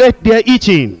regulate their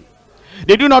eating.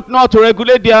 They do not know how to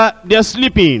regulate their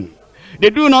sleeping. They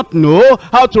do not know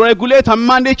how to regulate and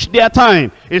manage their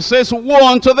time. It says, woe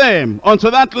unto them,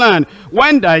 unto that land,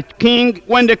 when the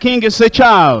king is a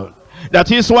child.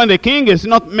 That is, when the king is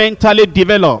not mentally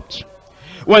developed.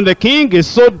 When the king is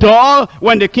so dull,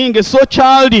 when the king is so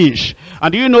childish.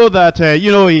 And you know that,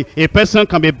 a person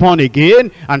can be born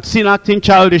again and still acting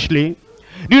childishly.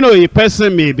 Do you know a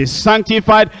person may be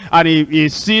sanctified and he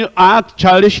still act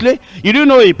childishly? You do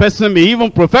know a person may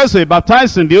even profess to be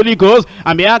baptized in the Holy Ghost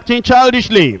and be acting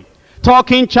childishly,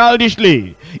 talking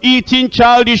childishly, eating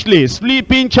childishly,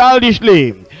 sleeping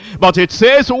childishly. But it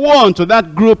says, woe unto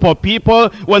that group of people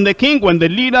when the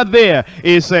leader there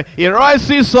is, he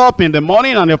rises up in the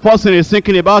morning and the person is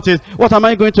thinking about it, what am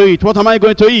I going to eat? What am I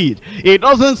going to eat? He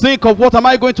doesn't think of what am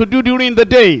I going to do during the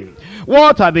day.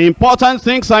 What are the important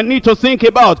things I need to think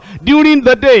about during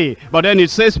the day? But then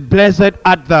it says, blessed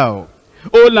art thou,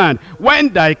 O land,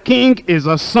 when thy king is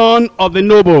a son of the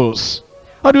nobles.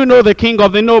 How do you know the king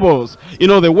of the nobles? You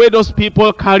know the way those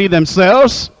people carry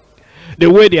themselves, the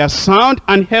way they are sound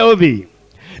and healthy,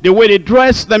 the way they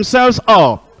dress themselves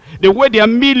up, the way they are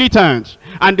militant,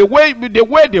 and the way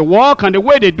they walk and the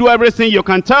way they do everything. You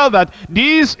can tell that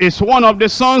this is one of the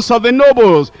sons of the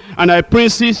nobles. And thy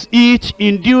princes eat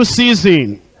in due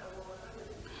season.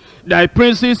 Thy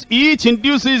princes eat in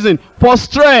due season for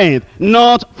strength,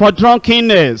 not for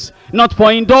drunkenness, not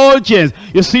for indulgence.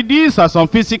 You see, these are some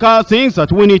physical things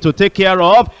that we need to take care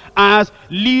of as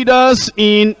leaders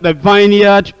in the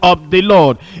vineyard of the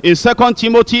Lord. In 2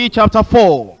 Timothy chapter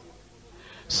 4.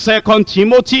 2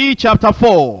 Timothy chapter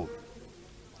 4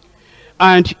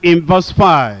 and in verse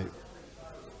 5.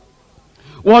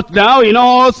 What thou in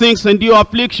all things endure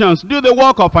afflictions, do the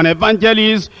work of an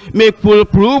evangelist, make full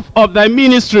proof of thy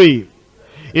ministry.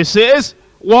 It says,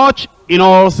 watch in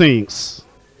all things.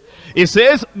 It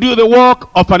says, do the work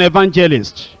of an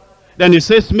evangelist. Then it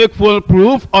says, make full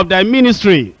proof of thy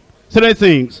ministry. Three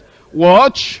things: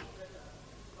 watch,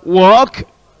 work,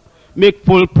 make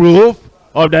full proof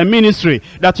of thy ministry.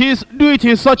 That is, do it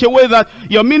in such a way that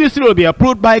your ministry will be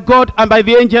approved by God and by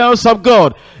the angels of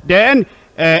God. Then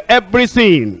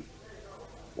everything,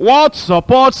 what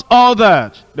supports all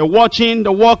that? The watching,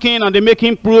 the walking, and the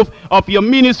making proof of your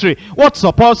ministry. What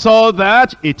supports all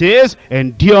that? It is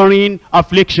enduring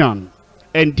affliction.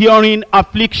 Enduring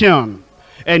affliction.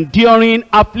 Enduring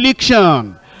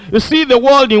affliction. You see, the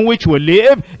world in which we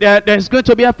live, there's going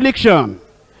to be affliction.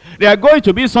 There are going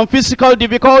to be some physical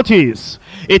difficulties.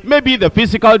 It may be the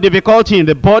physical difficulty in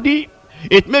the body.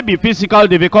 It may be physical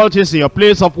difficulties in your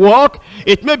place of work.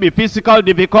 It may be physical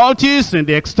difficulties in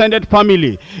the extended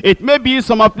family. It may be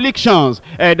some afflictions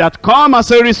that come as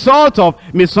a result of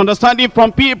misunderstanding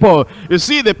from people. You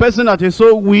see, the person that is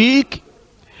so weak,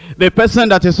 the person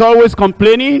that is always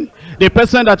complaining, the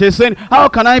person that is saying, how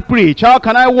can I preach? How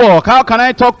can I walk? How can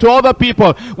I talk to other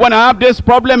people when I have this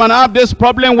problem and I have this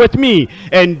problem with me?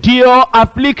 Endure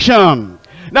affliction.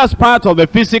 That's part of the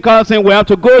physical thing we have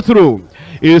to go through.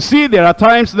 You see, there are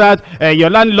times that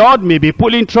your landlord may be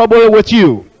pulling trouble with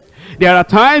you. There are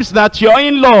times that your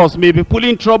in-laws may be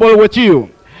pulling trouble with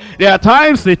you. There are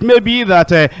times it may be that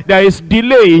there is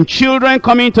delay in children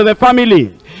coming to the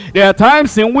family. There are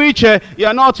times in which you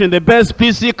are not in the best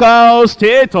physical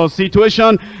state or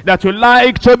situation that you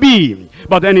like to be.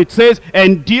 But then it says,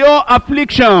 endure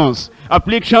afflictions.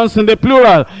 Afflictions in the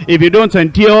plural. If you don't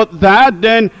endure that,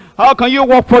 then how can you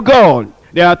work for God?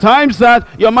 There are times that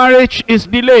your marriage is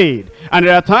delayed. And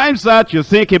there are times that you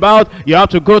think about you have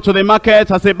to go to the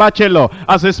market as a bachelor,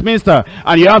 as a spinster,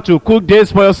 and you have to cook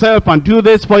this for yourself and do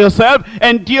this for yourself,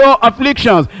 endure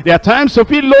afflictions. There are times you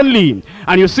feel lonely.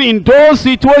 And you see, in those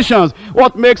situations,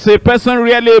 what makes a person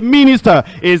really a minister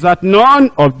is that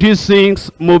none of these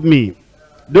things move me.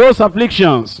 Those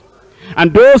afflictions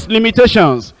and those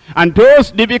limitations and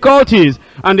those difficulties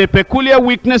and the peculiar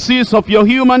weaknesses of your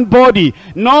human body,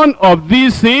 none of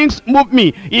these things move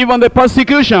me. Even the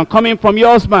persecution coming from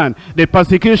your husband, the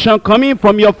persecution coming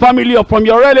from your family or from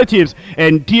your relatives,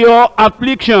 endure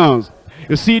afflictions.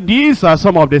 You see, these are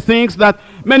some of the things that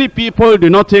many people do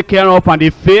not take care of, and they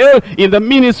fail in the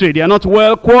ministry. They are not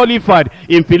well qualified.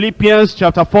 In Philippians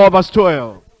chapter 4 verse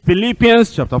 12.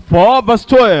 Philippians chapter 4 verse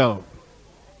 12.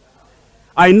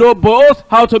 I know both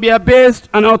how to be abased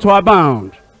and how to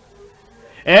abound.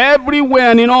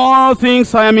 Everywhere and in all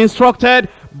things I am instructed,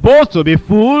 both to be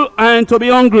full and to be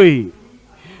hungry,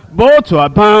 both to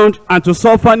abound and to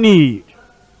suffer need.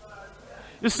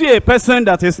 You see, a person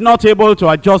that is not able to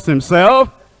adjust himself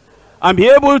and be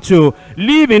able to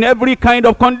live in every kind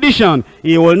of condition,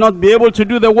 he will not be able to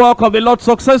do the work of the Lord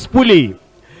successfully.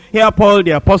 Here Paul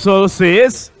the apostle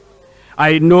says,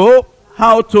 I know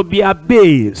how to be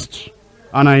abased,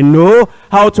 and I know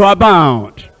how to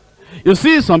abound. You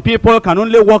see, some people can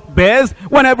only work best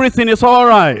when everything is all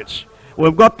right.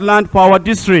 We've got land for our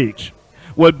district.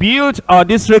 We'll build our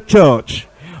district church.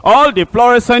 All the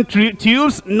fluorescent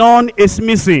tubes, none is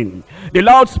missing. The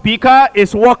loudspeaker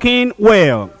is working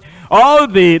well. All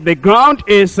the ground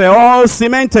is all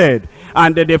cemented.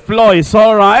 And the floor is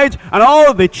all right, and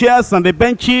all the chairs and the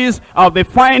benches are of the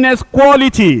finest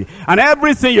quality, and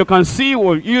everything you can see,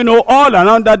 you know, all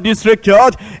around that district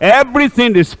church,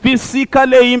 everything is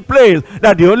physically in place.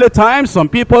 That's the only time some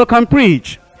people can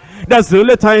preach. That's the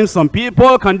only time some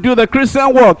people can do the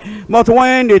Christian work. But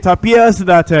when it appears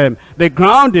that the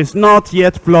ground is not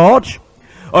yet floored,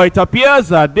 or it appears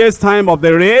that this time of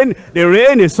the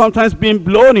rain is sometimes being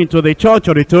blown into the church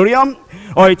auditorium,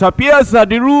 or it appears that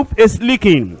the roof is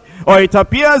leaking, or it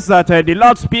appears that the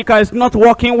loudspeaker is not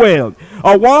working well,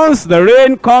 or once the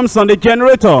rain comes on the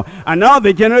generator and now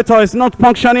the generator is not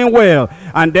functioning well,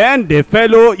 and then the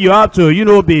fellow, you have to, you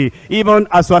know, be, even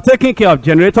as you are taking care of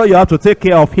generator, you have to take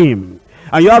care of him,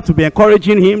 and you have to be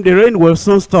encouraging him. The rain will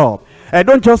soon stop.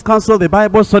 Don't just cancel the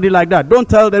Bible study like that. Don't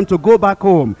tell them to go back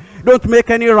home. Don't make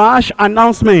any rash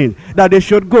announcement that they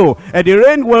should go. The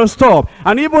rain will stop.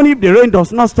 And even if the rain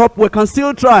does not stop, we can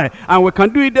still try. And we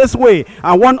can do it this way.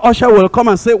 And one usher will come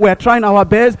and say, we're trying our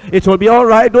best. It will be all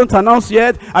right. Don't announce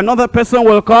yet. Another person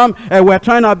will come. We're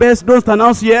trying our best. Don't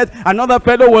announce yet. Another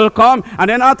fellow will come. And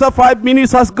then after 5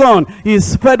 minutes has gone,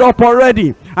 he's fed up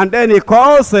already. And then he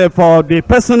calls for the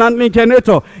person handling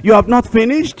generator. You have not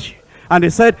finished? And they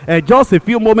said, just a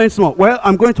few moments more. Well,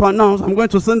 I'm going to announce, I'm going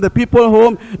to send the people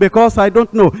home because I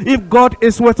don't know. If God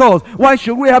is with us, why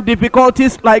should we have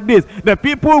difficulties like this? The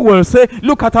people will say,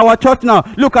 look at our church now.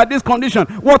 Look at this condition.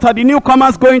 What are the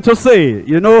newcomers going to say?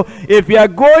 You know, if you are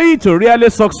going to really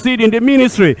succeed in the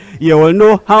ministry, you will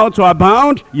know how to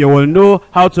abound. You will know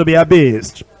how to be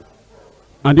abased.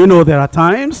 And you know, there are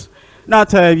times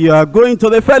that you are going to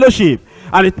the fellowship.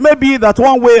 And it may be that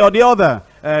one way or the other,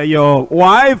 your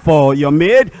wife or your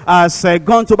maid has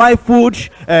gone to buy food,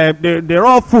 the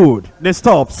raw food, they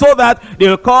stop, so that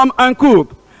they'll come and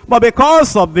cook. But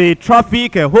because of the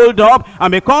traffic hold up,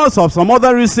 and because of some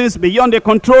other reasons beyond the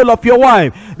control of your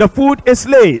wife, the food is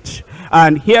late.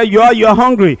 And here you are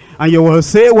hungry, and you will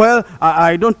say, well,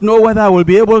 I don't know whether I will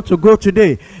be able to go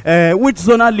today. Which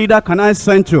zonal leader can I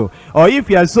send to? Or if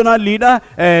you are a zonal leader,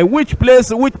 which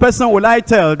person will I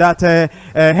tell that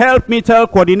help me tell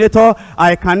coordinator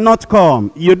I cannot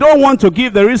come? You don't want to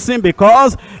give the reason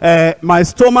because my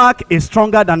stomach is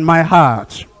stronger than my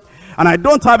heart. And I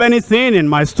don't have anything in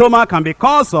my stomach, and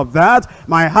because of that,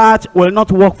 my heart will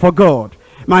not work for God.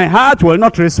 My heart will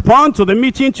not respond to the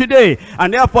meeting today.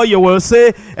 And therefore you will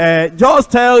say,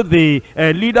 just tell the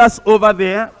leaders over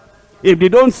there, if they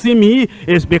don't see me,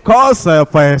 it's because of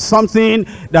something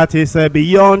that is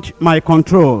beyond my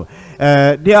control.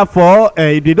 Therefore,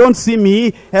 if they don't see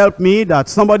me, help me that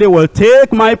somebody will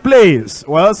take my place.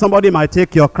 Well, somebody might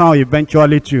take your crown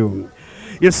eventually too.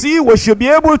 You see, we should be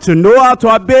able to know how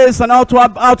to abase and how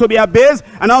to be abased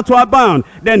and how to abound.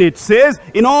 Then it says,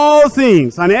 in all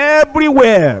things and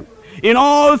everywhere, in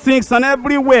all things and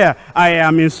everywhere, I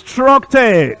am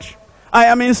instructed. I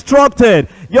am instructed,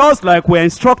 just like we're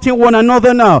instructing one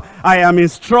another now. I am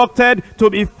instructed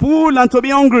to be full and to be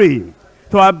hungry,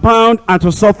 to abound and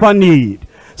to suffer need.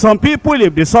 Some people,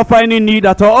 if they suffer any need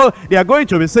at all, they are going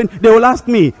to be saying, they will ask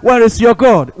me, where is your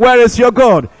God? Where is your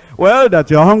God? Well,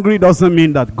 that you're hungry doesn't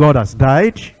mean that God has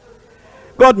died.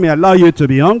 God may allow you to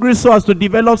be hungry so as to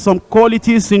develop some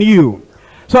qualities in you,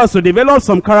 so as to develop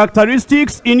some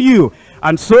characteristics in you.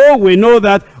 And so we know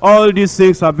that all these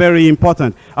things are very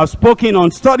important. I've spoken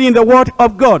on studying the Word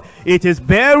of God. It is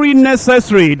very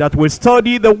necessary that we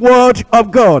study the Word of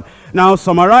God. Now,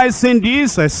 summarizing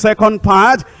this second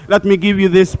part, let me give you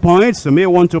these points you may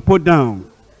want to put down.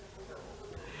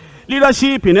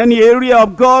 Leadership in any area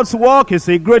of God's work is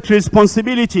a great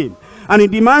responsibility, and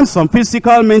it demands some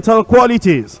physical, mental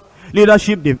qualities.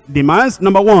 Leadership demands,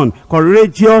 number one,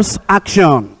 courageous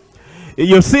action.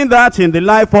 You've seen that in the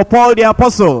life of Paul the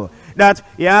Apostle, that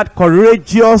he had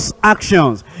courageous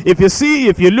actions.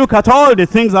 If you look at all the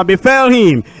things that befell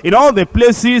him, in all the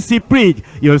places he preached,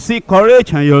 you'll see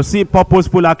courage and you'll see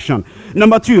purposeful action.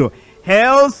 Number two,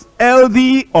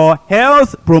 healthy or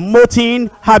health-promoting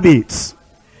habits.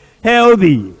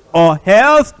 Healthy or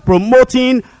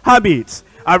health-promoting habits.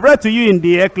 I've read to you in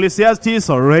the Ecclesiastes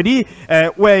already,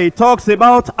 where it talks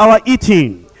about our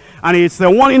eating. And it's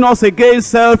warning us against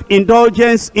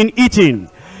self-indulgence in eating.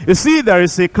 You see, there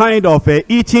is a kind of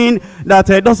eating that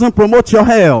doesn't promote your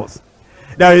health.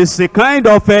 There is a kind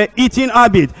of eating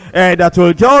habit that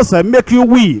will just make you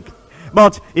weak.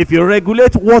 But if you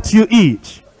regulate what you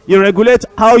eat, you regulate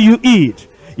how you eat,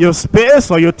 your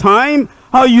space or your time,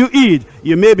 how you eat,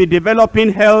 you may be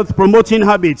developing health-promoting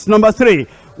habits. Number three,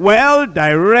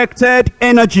 well-directed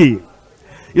energy.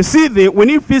 You see, we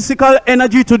need physical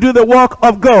energy to do the work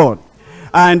of God.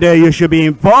 And you should be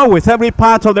involved with every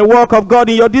part of the work of God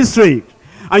in your district.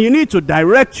 And you need to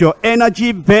direct your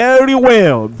energy very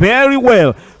well,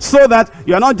 so that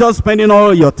you are not just spending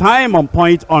all your time on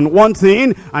point on one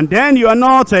thing, and then you are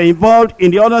not involved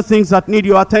in the other things that need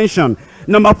your attention.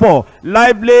 Number four,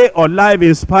 lively or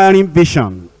life-inspiring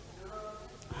vision.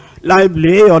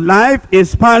 Lively or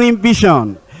life-inspiring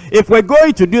vision. If we're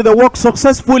going to do the work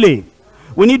successfully,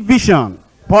 we need vision.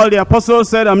 Paul the Apostle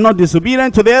said, I'm not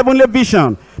disobedient to the heavenly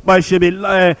vision, but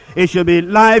it should be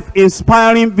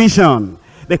life-inspiring vision.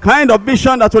 The kind of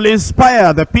vision that will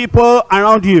inspire the people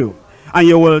around you. And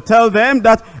you will tell them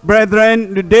that,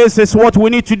 brethren, this is what we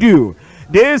need to do.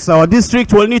 This, our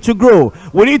district will need to grow.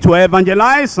 We need to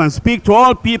evangelize and speak to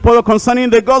all people concerning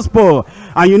the gospel.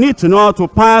 And you need to know how to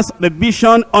pass the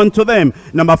vision onto them.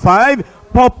 Number five,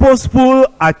 purposeful,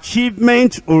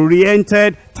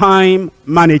 achievement-oriented time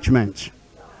management.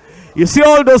 You see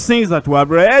all those things that we have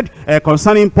read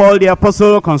concerning Paul the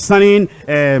Apostle, concerning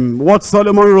what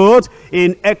Solomon wrote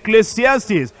in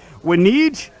Ecclesiastes. We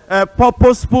need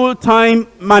purposeful time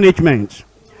management,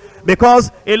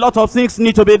 because a lot of things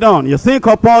need to be done. You think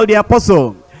of Paul the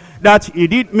Apostle, that he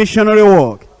did missionary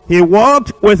work. He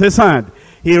worked with his hand.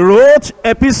 He wrote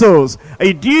epistles.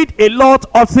 He did a lot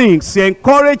of things. He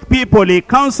encouraged people. He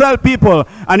counseled people.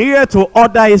 And he had to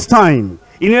order his time.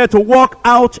 He had to work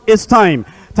out his time.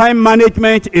 Time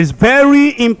management is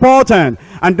very important.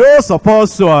 And those of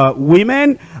us who are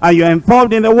women and you're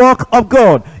involved in the work of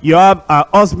God, you have a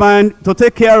husband to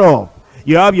take care of.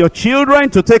 You have your children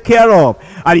to take care of.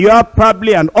 And you have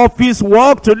probably an office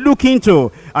work to look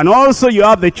into. And also you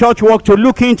have the church work to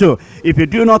look into. If you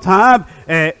do not have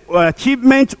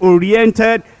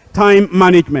achievement-oriented time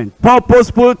management,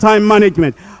 purposeful time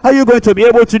management, how are you going to be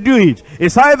able to do it?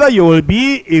 It's either you will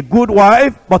be a good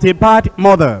wife but a bad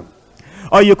mother,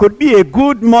 or you could be a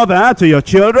good mother to your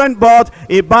children but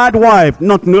a bad wife,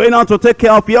 not knowing how to take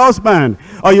care of your husband.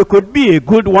 Or you could be a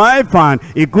good wife and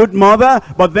a good mother,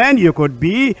 but then you could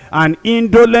be an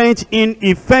indolent,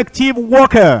 ineffective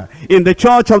worker in the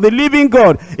church of the living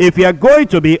God. If you are going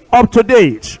to be up to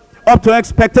date, up to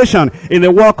expectation in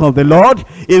the work of the Lord,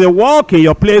 in the work in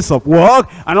your place of work,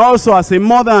 and also as a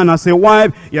mother and as a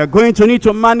wife, you are going to need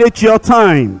to manage your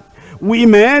time.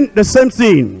 Women, the same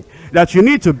thing, that you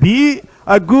need to be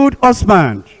a good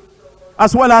husband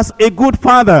as well as a good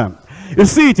father. You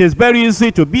see, it is very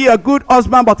easy to be a good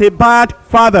husband but a bad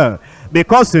father,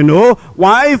 because you know,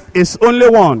 wife is only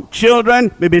one,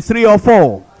 children maybe 3 or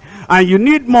 4. And you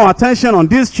need more attention on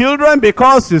these children,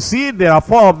 because you see, there are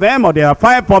 4 of them or there are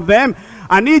 5 of them,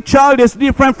 and each child is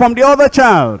different from the other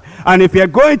child. And if you're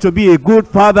going to be a good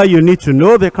father, you need to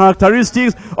know the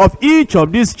characteristics of each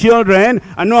of these children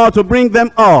and know how to bring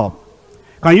them up.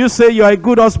 Can you say you are a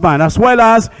good husband as well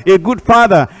as a good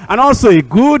father, and also a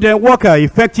good worker,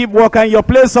 effective worker in your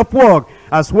place of work,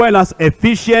 as well as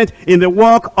efficient in the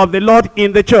work of the Lord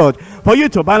in the church? For you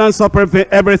to balance up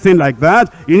everything like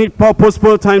that, you need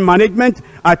purposeful time management,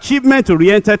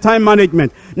 achievement-oriented time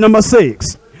management. Number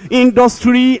 6,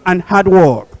 industry and hard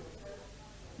work.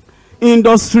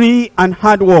 industry and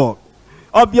hard work.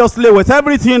 Obviously, with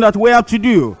everything that we have to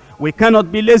do, we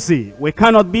cannot be lazy. We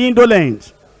cannot be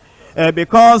indolent.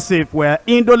 Because if we're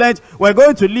indolent, we're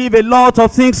going to leave a lot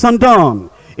of things undone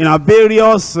in our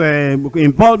various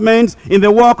involvements in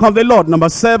the work of the Lord. Number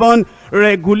 7,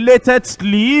 regulated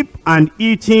sleep and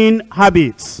eating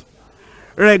habits.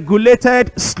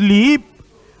 Regulated sleep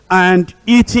and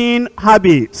eating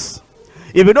habits.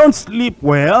 If you don't sleep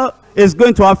well, it's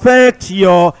going to affect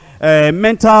your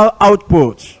mental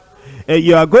output.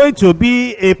 You are going to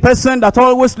be a person that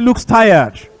always looks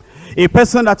tired. A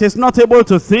person that is not able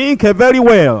to think very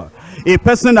well. A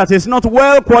person that is not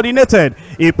well coordinated.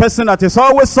 A person that is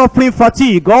always suffering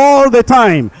fatigue all the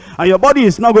time. And your body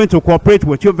is not going to cooperate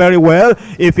with you very well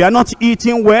if you are not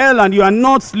eating well and you are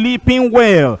not sleeping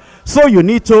well. So you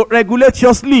need to regulate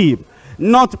your sleep.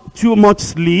 Not too much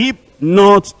sleep,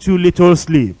 not too little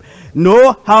sleep.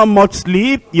 Know how much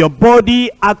sleep your body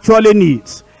actually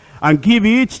needs, and give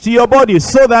it to your body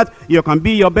so that you can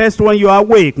be your best when you are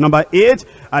awake. Number 8,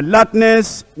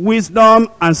 alertness, wisdom,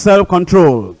 and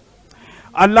self-control.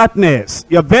 Alertness.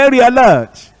 You're very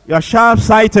alert. You're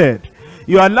sharp-sighted.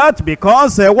 You're alert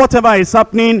because whatever is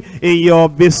happening in your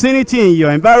vicinity, in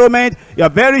your environment, you're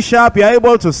very sharp. You're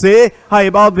able to say, how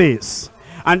about this?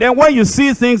 And then when you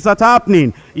see things that are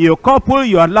happening, you couple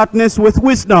your alertness with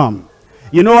wisdom.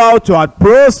 You know how to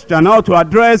approach and how to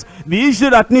address the issue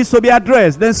that needs to be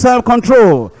addressed. Then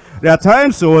self-control. There are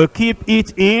times you will keep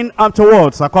it in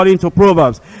afterwards, according to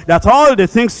Proverbs. That all the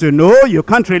things you know, you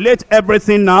can't relate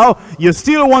everything now. You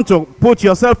still want to put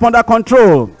yourself under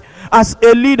control. As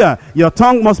a leader, your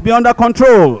tongue must be under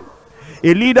control.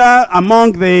 A leader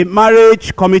among the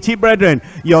marriage committee brethren,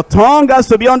 your tongue has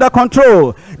to be under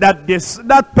control.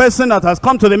 That person that has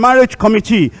come to the marriage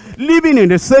committee, living in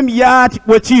the same yard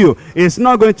with you, is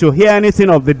not going to hear anything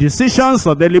of the decisions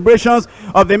or deliberations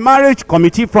of the marriage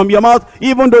committee from your mouth,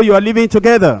 even though you are living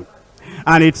together.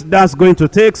 And that's going to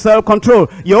take self-control.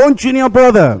 Your own junior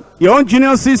brother, your own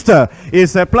junior sister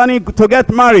is planning to get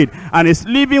married and is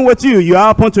living with you. You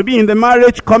happen to be in the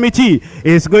marriage committee.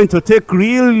 It's going to take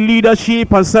real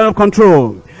leadership and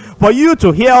self-control. For you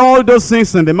to hear all those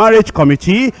things in the marriage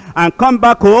committee and come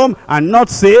back home and not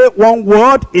say one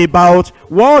word about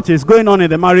what is going on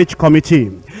in the marriage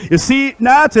committee. You see,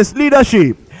 that is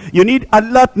leadership. You need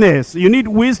alertness, you need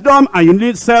wisdom, and you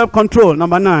need self-control.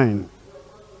 Number 9.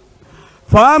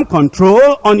 Firm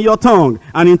control on your tongue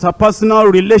and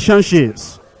interpersonal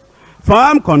relationships.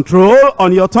 Firm control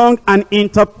on your tongue and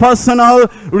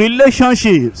interpersonal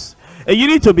relationships. You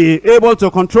need to be able to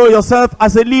control yourself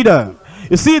as a leader.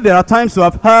 You see, there are times you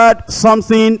have heard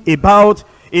something about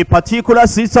a particular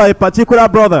sister, a particular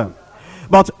brother,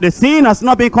 but the thing has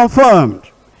not been confirmed,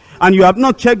 and you have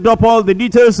not checked up all the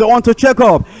details you want to check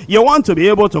up. You want to be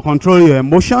able to control your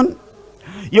emotion.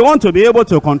 You want to be able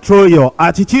to control your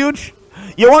attitude.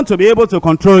 You want to be able to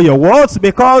control your words,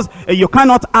 because you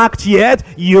cannot act yet.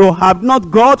 You have not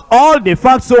got all the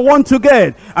facts you want to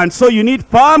get. And so you need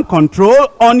firm control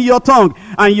on your tongue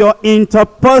and your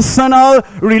interpersonal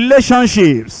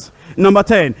relationships. Number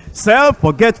 10,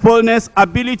 self-forgetfulness,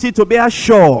 ability to bear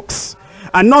shocks,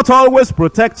 and not always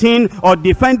protecting or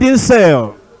defending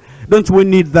self. Don't we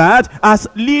need that as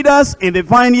leaders in the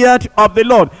vineyard of the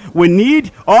Lord? We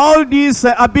need all these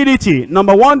ability.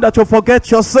 Number 1, that you forget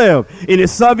yourself in the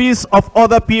service of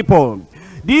other people.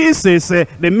 This is the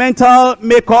mental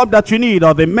makeup that you need,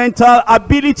 or the mental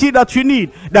ability that you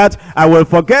need. That I will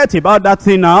forget about that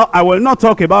thing now. I will not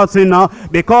talk about it now,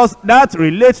 because that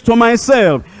relates to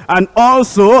myself. And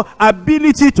also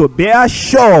ability to bear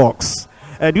shocks.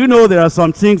 Do you know there are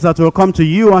some things that will come to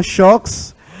you as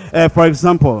shocks? For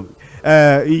example,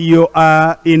 you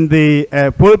are in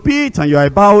the pulpit and you are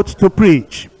about to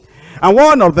preach, and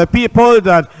one of the people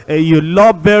that you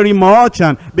love very much,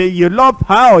 and you love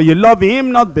her or you love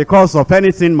him, not because of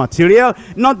anything material,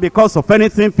 not because of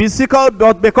anything physical,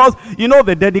 but because you know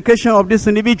the dedication of this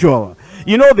individual.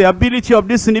 You know the ability of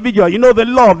this individual. You know the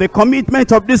love, the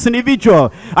commitment of this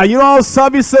individual. And you know how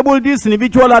serviceable this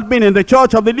individual had been in the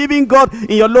church of the living God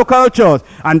in your local church.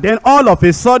 And then all of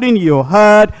a sudden you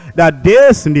heard that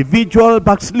this individual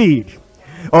backslid,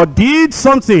 or did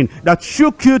something that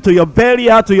shook you to your very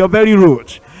heart, to your very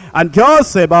root. And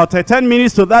just about 10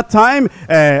 minutes to that time,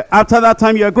 after that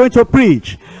time, you are going to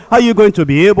preach. How are you going to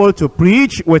be able to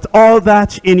preach with all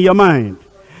that in your mind?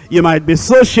 You might be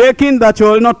so shaken that you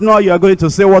will not know you are going to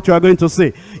say what you are going to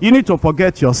say. You need to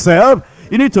forget yourself.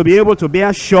 You need to be able to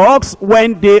bear shocks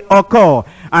when they occur,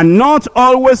 and not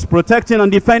always protecting and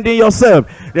defending yourself.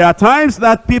 There are times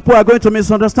that people are going to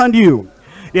misunderstand you.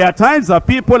 There are times that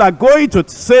people are going to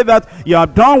say that you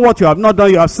have done what you have not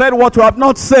done, you have said what you have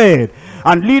not said.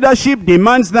 And leadership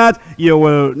demands that you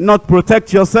will not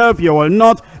protect yourself, you will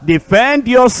not defend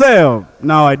yourself.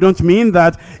 Now, I don't mean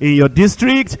that in your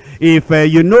district, if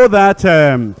you know that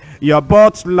you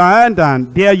bought land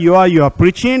and there you are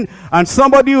preaching, and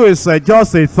somebody who is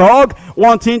just a thug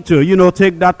wanting to,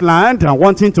 take that land and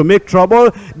wanting to make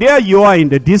trouble, there you are in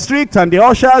the district, and the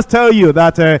ushers tell you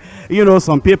that,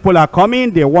 some people are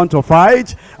coming, they want to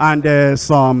fight, and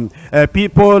some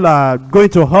people are going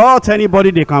to hurt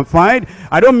anybody they can find.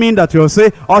 I don't mean that you'll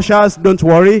say, ushers, don't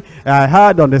worry. I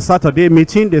heard on the Saturday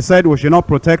meeting, they said we should not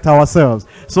protect ourselves.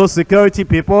 So security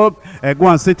people, go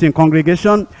and sit in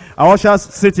congregation. Our ushers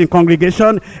sit in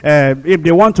congregation. If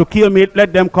they want to kill me,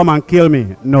 let them come and kill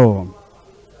me. No.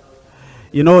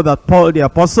 You know that Paul the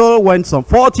apostle, when some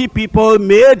 40 people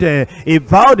made a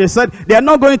vow, they said they are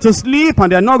not going to sleep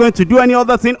and they are not going to do any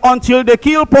other thing until they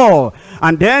kill Paul.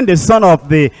 And then the son of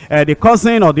the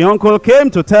cousin or the uncle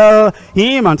came to tell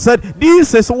him and said,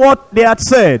 this is what they had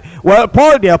said. Well,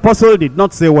 Paul the apostle did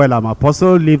not say, well, I'm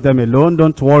apostle, leave them alone,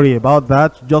 don't worry about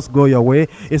that, just go your way.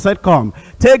 He said, come,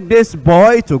 take this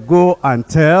boy to go and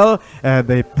tell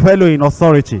the fellow in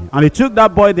authority. And he took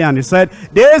that boy there and he said,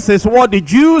 this is what the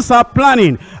Jews are planning.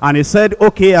 And he said,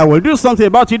 okay, I will do something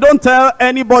about it. Don't tell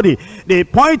anybody. The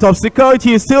point of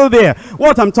security is still there.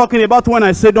 What I'm talking about when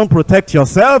I say don't protect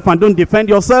yourself and don't defend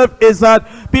yourself is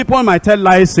that people might tell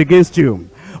lies against you.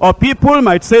 Or people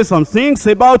might say some things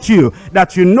about you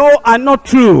that you know are not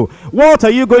true. What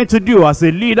are you going to do as a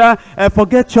leader?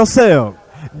 Forget yourself.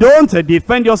 Don't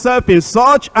defend yourself in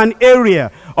such an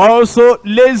area. Also,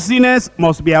 laziness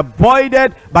must be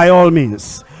avoided by all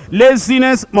means.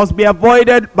 Laziness must be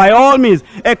avoided by all means.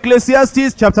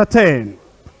 Ecclesiastes chapter 10.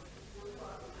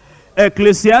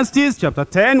 Ecclesiastes chapter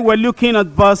 10, we're looking at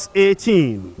verse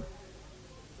 18.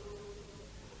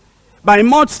 By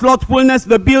much slothfulness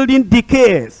the building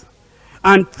decays,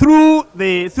 and through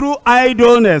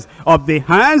idleness of the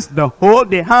hands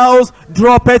the house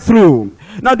droppeth through.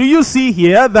 Now, do you see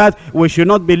here that we should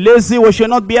not be lazy, we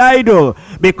should not be idle?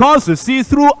 Because you see,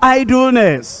 through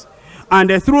idleness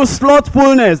and through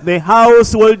slothfulness, the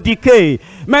house will decay.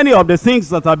 Many of the things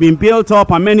that have been built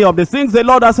up and many of the things the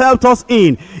Lord has helped us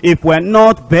in, if we're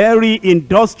not very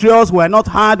industrious, we're not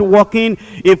hard working,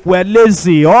 if we're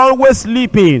lazy, always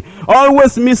sleeping,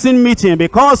 always missing meeting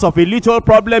because of a little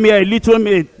problem here, a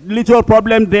little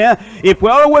problem there, if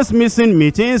we're always missing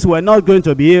meetings, we're not going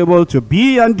to be able to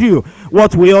be and do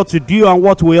what we ought to do and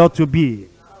what we ought to be.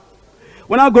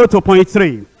 We'll now go to point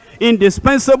 3.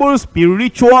 Indispensable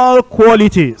spiritual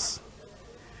qualities.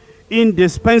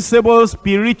 Indispensable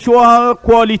spiritual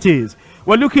qualities.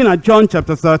 We're looking at John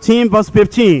chapter 13, verse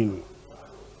 15.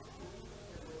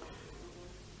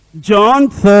 John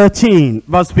 13,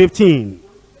 verse 15.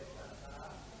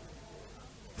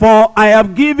 For I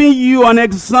have given you an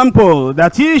example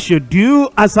that ye should do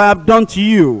as I have done to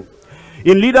you.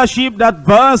 In leadership, that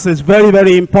verse is very,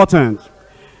 very important.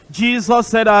 Jesus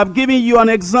said, I have given you an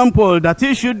example that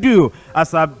you should do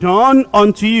as I have done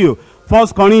unto you. 1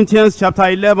 Corinthians chapter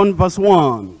 11 verse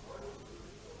 1.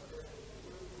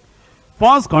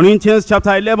 1 Corinthians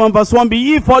chapter 11 verse 1. Be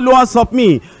ye followers of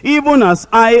me, even as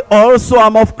I also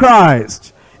am of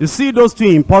Christ. You see those two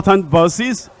important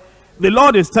verses? The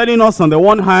Lord is telling us on the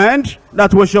one hand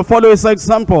that we should follow his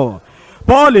example.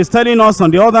 Paul is telling us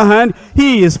on the other hand,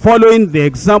 he is following the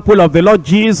example of the Lord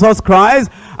Jesus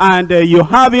Christ, and you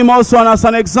have him also as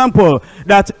an example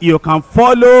that you can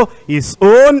follow his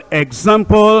own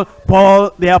example,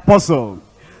 Paul the apostle.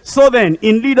 So then,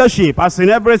 in leadership, as in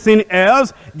everything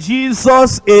else,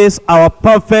 Jesus is our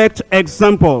perfect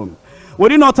example. We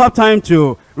do not have time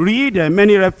to read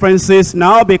many references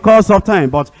now because of time,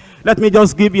 but let me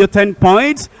just give you 10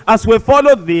 points as we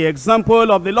follow the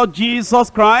example of the Lord Jesus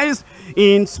Christ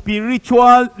in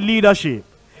spiritual leadership.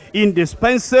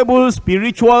 Indispensable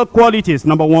spiritual qualities.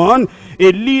 Number 1,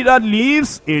 a leader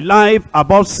lives a life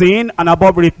above sin and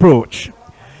above reproach.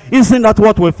 Isn't that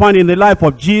what we find in the life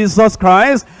of Jesus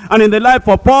Christ and in the life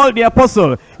of Paul the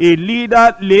apostle? A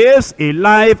leader lives a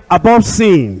life above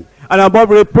sin and above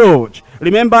reproach.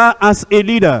 Remember, as a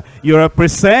leader, you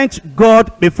represent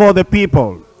God before the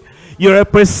people. You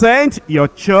represent your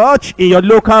church in your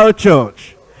local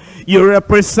church. You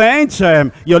represent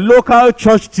your local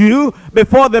church too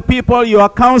before the people you are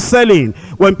counseling.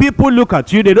 When people look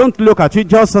at you, they don't look at you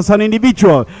just as an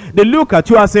individual. They look at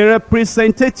you as a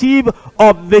representative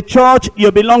of the church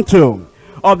you belong to,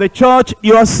 of the church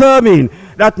you are serving.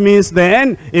 That means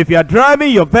then, if you are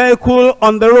driving your vehicle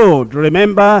on the road,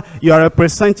 remember you are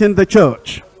representing the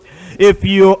church. If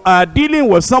you are dealing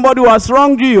with somebody who has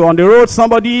wronged you on the road,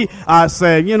 somebody has,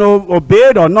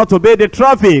 obeyed or not obeyed the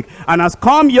traffic and has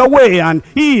come your way and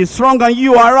he is wrong and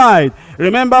you are right.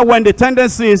 Remember, when the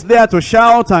tendency is there to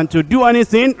shout and to do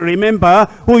anything, remember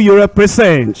who you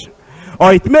represent.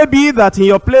 Or it may be that in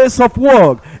your place of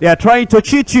work, they are trying to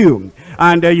cheat you.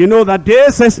 And you know that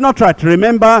this is not right.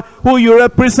 Remember who you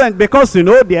represent, because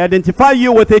they identify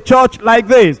you with a church like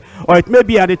this. Or it may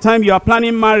be at the time you are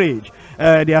planning marriage.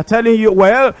 They are telling you,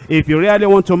 well, if you really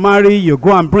want to marry, you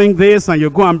go and bring this and you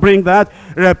go and bring that.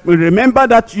 Remember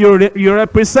that you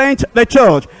represent the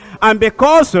church. And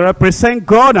because you represent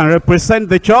God and represent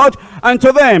the church, and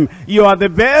to them, you are the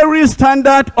very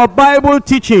standard of Bible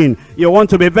teaching. You want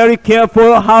to be very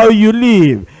careful how you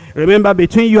live. Remember,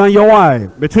 between you and your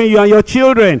wife, between you and your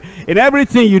children, in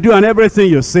everything you do and everything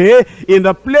you say, in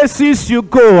the places you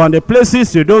go and the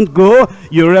places you don't go,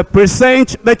 you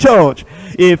represent the church.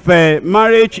 If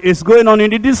marriage is going on in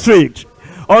the district,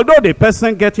 although the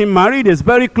person getting married is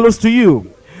very close to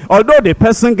you, although the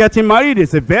person getting married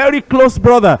is a very close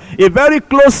brother, a very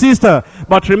close sister,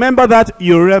 but remember that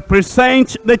you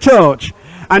represent the church.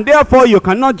 And therefore, you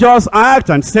cannot just act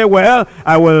and say, well,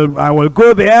 I will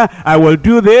go there, I will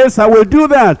do this, I will do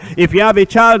that. If you have a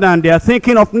child and they are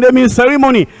thinking of naming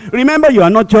ceremony, remember, you are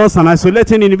not just an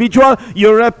isolated individual,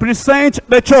 you represent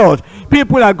the church.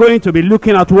 People are going to be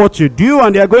looking at what you do,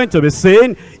 and they are going to be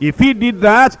saying, if he did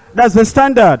that, that's the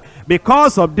standard.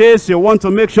 Because of this, you want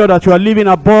to make sure that you are living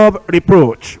above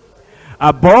reproach.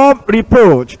 Above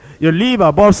reproach. You live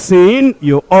above sin,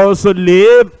 you also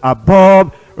live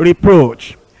above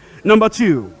reproach. Number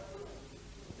 2,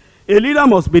 a leader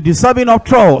must be deserving of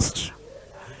trust.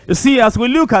 You see, as we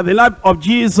look at the life of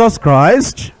Jesus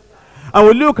Christ, and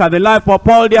we look at the life of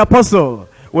Paul the Apostle,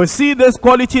 we see this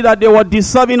quality that they were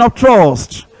deserving of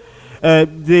trust.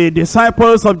 The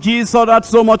disciples of Jesus had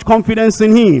so much confidence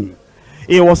in him.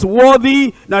 He was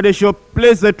worthy that they should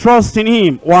place the trust in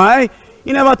him. Why?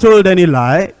 He never told any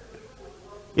lie.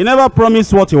 He never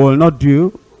promised what he will not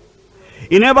do.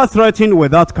 He never threatened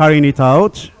without carrying it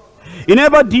out. He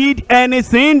never did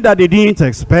anything that they didn't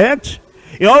expect.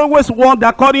 He always walked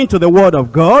according to the word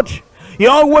of God. He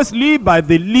always lived by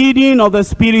the leading of the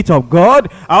Spirit of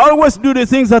God. I always do the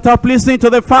things that are pleasing to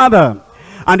the Father.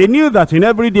 And he knew that in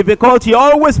every difficulty, he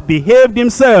always behaved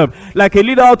himself like a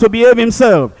leader ought to behave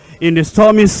himself. In the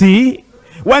stormy sea,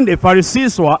 when the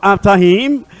Pharisees were after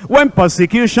him, when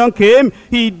persecution came,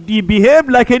 he behaved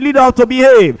like a leader ought to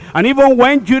behave. And even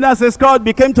when Judas Iscariot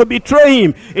became to betray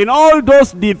him, in all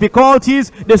those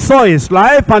difficulties, they saw his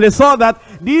life and they saw that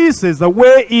this is the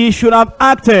way he should have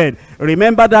acted.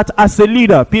 Remember that as a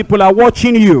leader, people are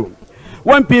watching you.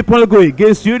 When people go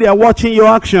against you, they are watching your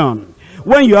action.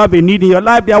 When you have a need in your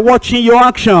life, they are watching your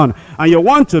action. And you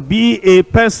want to be a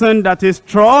person that is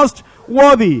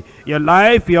trustworthy. Your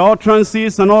life, your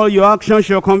utterances, and all your actions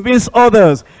shall convince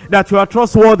others that you are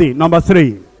trustworthy. Number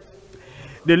 3,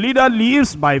 the leader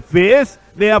lives by faith,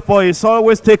 therefore is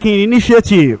always taking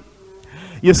initiative.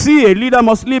 You see, a leader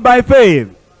must live by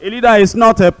faith. A leader is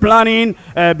not planning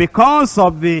because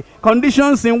of the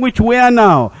conditions in which we are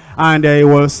now. And he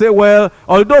will say, well,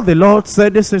 although the Lord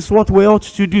said this is what we ought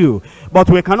to do, but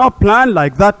we cannot plan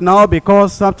like that now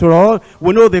because, after all,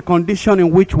 we know the condition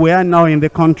in which we are now in the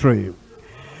country.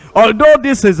 Although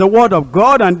this is the word of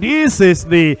God and this is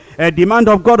the demand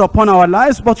of God upon our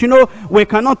lives, but we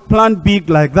cannot plan big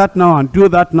like that now and do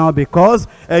that now because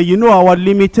our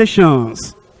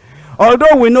limitations.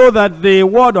 Although we know that the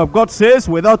word of God says,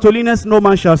 without holiness no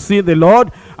man shall see the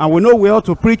Lord, and we know we ought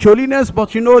to preach holiness,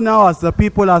 but now as the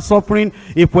people are suffering,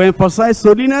 if we emphasize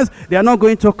holiness, they are not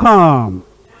going to come.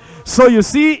 So you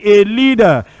see, a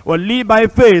leader will live by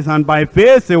faith, and by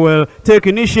faith he will take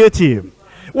initiative.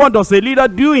 What does a leader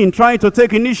do in trying to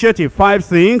take initiative? 5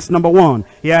 things. Number 1,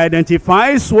 he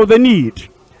identifies with the need.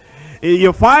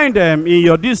 You find in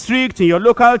your district, in your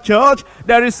local church,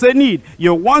 there is a need.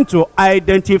 You want to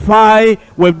identify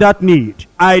with that need.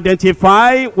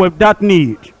 Identify with that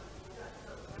need.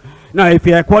 Now, if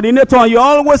you're a coordinator and you're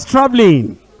always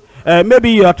traveling,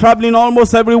 maybe you're traveling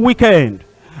almost every weekend,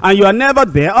 and you are never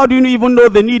there, how do you even know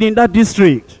the need in that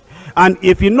district? And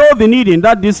if you know the need in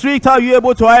that district, how are you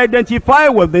able to identify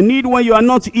with the need when you are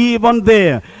not even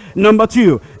there? Number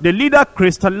 2, the leader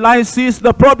crystallizes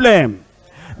the problem.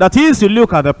 That is, you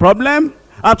look at the problem.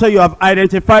 After you have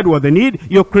identified with the need,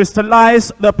 you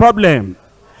crystallize the problem.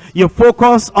 You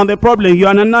focus on the problem. You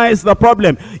analyze the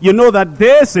problem. You know that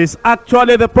this is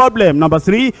actually the problem. Number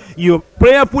 3, you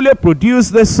prayerfully produce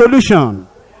the solution.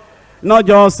 Not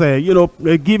just,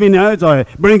 giving it or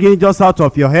bringing it just out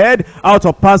of your head, out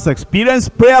of past experience.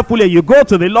 Prayerfully, you go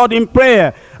to the Lord in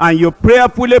prayer and you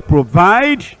prayerfully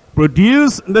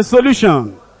produce the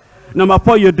solution. Number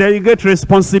 4, you delegate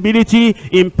responsibility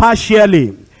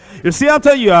impartially. You see,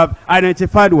 after you have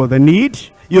identified what the need,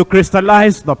 you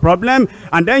crystallize the problem,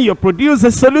 and then you produce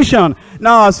a solution.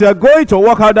 Now, as you are going to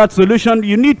work out that solution,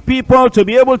 you need people to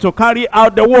be able to carry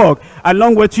out the work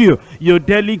along with you. You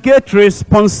delegate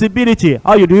responsibility.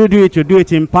 How do you do it? You do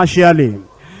it impartially.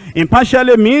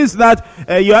 Impartially means that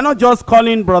you are not just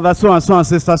calling brother so-and-so and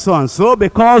sister so-and-so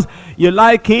because you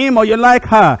like him or you like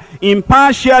her.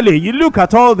 Impartially, you look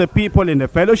at all the people in the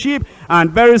fellowship and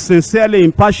very sincerely,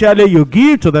 impartially, you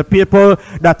give to the people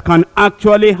that can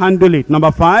actually handle it.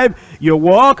 Number 5, you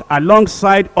work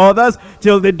alongside others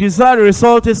till the desired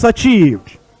result is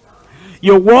achieved.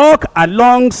 You work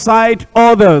alongside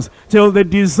others till the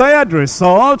desired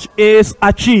result is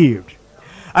achieved.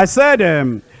 I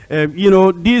said,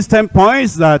 these 10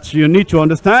 points that you need to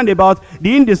understand about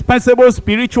the indispensable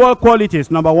spiritual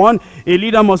qualities. Number 1, a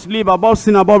leader must live above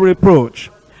sin, above reproach.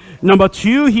 Number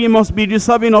 2, he must be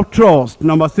deserving of trust.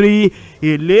 Number 3,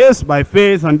 he lives by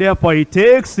faith and therefore he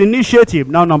takes initiative.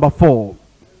 Now number 4,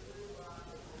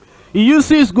 he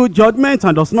uses good judgment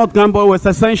and does not gamble with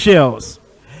essentials.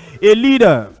 A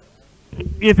leader,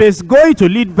 if he's going to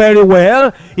lead very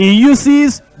well, he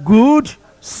uses good,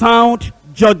 sound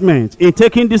judgment in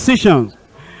taking decisions.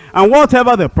 And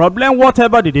whatever the problem,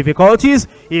 whatever the difficulties,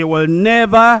 he will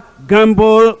never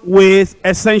gamble with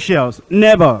essentials.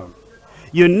 Never.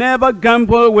 You never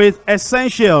gamble with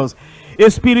essentials. A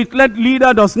spirit-led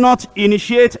leader does not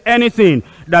initiate anything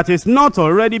that is not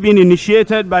already been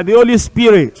initiated by the Holy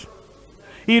Spirit.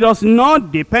 He does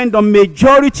not depend on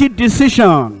majority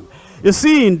decision. You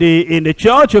see, in the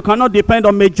church, you cannot depend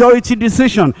on majority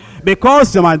decision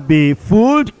because you might be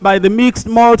fooled by the mixed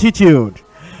multitude.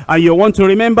 And you want to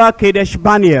remember Kadesh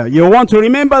Barnea. You want to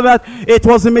remember that it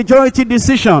was a majority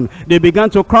decision. They began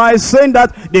to cry, saying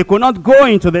that they could not go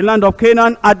into the land of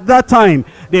Canaan at that time.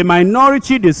 The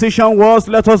minority decision was,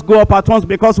 let us go up at once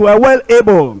because we are well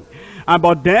able.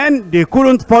 But then they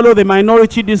couldn't follow the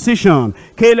minority decision.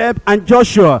 Caleb and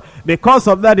Joshua, because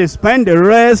of that, they spent the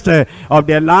rest of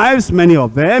their lives, many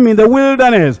of them, in the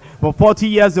wilderness. For 40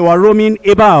 years they were roaming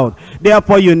about.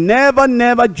 Therefore, you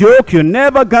never joke, you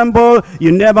never gamble,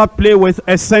 you never play with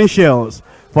essentials.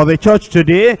 For the church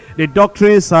today, the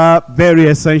doctrines are very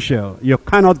essential. You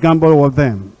cannot gamble with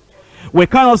them. We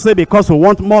cannot say because we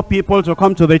want more people to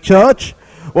come to the church,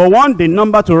 we want the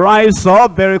number to rise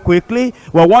up very quickly.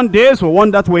 We want this, we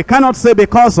want that. We cannot say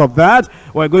because of that,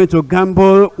 we're going to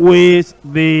gamble with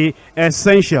the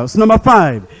essentials. Number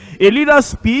 5, a leader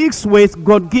speaks with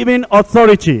God-given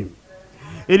authority.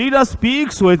 A leader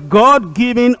speaks with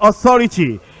God-given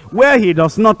authority where he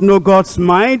does not know God's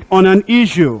mind on an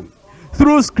issue.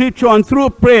 Through scripture and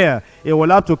through prayer, he will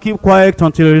have to keep quiet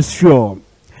until he's sure.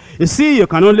 You see, you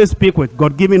can only speak with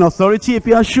God-given authority if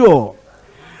you are sure.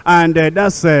 And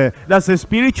that's a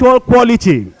spiritual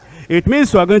quality. It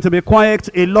means you are going to be quiet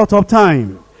a lot of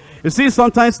time. You see,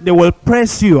 sometimes they will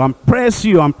press you and press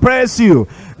you and press you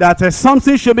that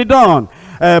something should be done.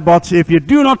 But if you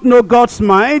do not know God's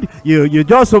mind, you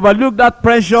just overlook that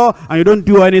pressure and you don't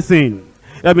do anything.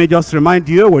 Let me just remind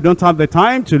you, we don't have the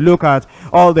time to look at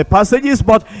all the passages,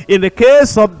 but in the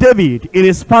case of David, in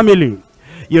his family,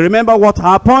 you remember what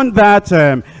happened, that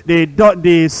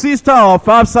the sister of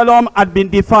Absalom had been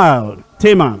defiled,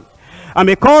 Tamar. And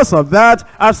because of that,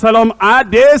 Absalom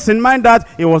had this in mind that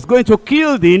he was going to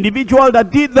kill the individual that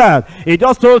did that. He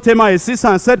just told Tamar, his sister,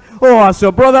 and said, oh, has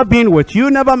your brother been with you?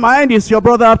 Never mind, it's your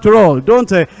brother after all. Don't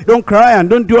cry and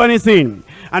don't do anything.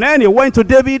 And then he went to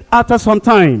David after some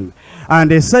time. And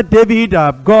they said, David,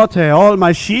 I've got all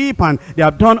my sheep and they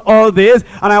have done all this.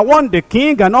 And I want the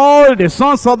king and all the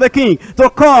sons of the king to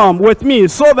come with me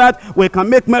so that we can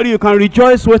make merry, you can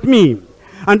rejoice with me.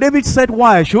 And David said,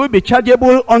 why? Should we be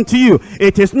chargeable unto you?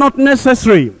 It is not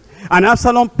necessary. And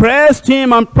Absalom pressed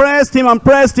him and pressed him and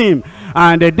pressed him.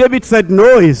 And David said,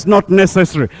 no, it's not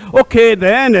necessary. Okay,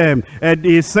 then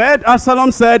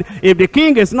Absalom said, if the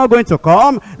king is not going to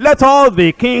come, let all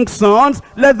the king's sons,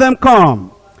 let them come.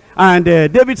 And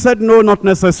David said, no, not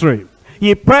necessary.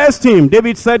 He pressed him.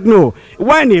 David said no.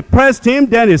 When he pressed him,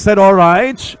 then he said, all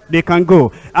right, they can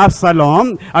go.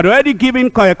 Absalom had already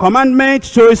given a commandment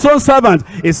to his own servant.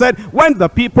 He said, when the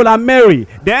people are merry,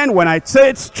 then when I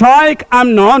said strike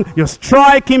Amnon, you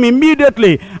strike him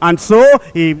immediately. And so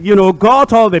he,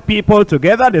 got all the people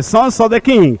together, the sons of the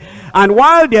king. And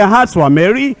while their hearts were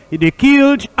merry, they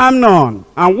killed Amnon.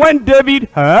 And when David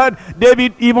heard,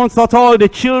 David even thought all the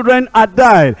children had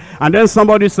died. And then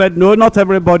somebody said, no, not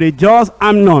everybody, just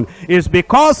Amnon. It's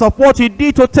because of what he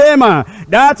did to Tamar.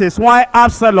 That is why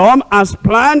Absalom has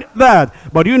planned that.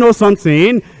 But you know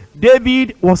something?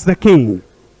 David was the king.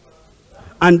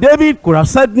 And David could have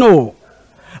said no.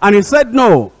 And he said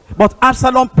no. But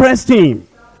Absalom pressed him.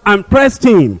 And pressed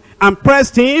him. And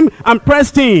pressed him. And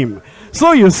pressed him.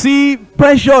 So you see,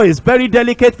 pressure is very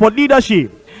delicate for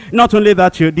leadership. Not only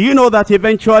that, do you know that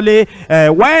eventually,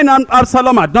 when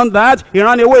Absalom had done that, he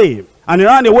ran away. And he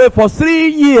ran away for 3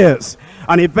 years.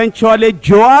 And eventually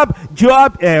Joab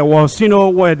was,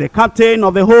 the captain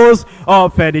of the host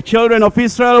of the children of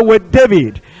Israel with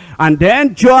David. And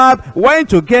then Joab went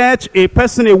to get a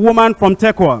woman from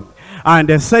Tekoa. And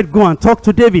they said, go and talk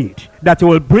to David, that he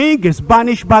will bring his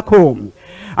banished back home.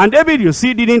 And David, you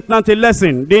see, didn't learn a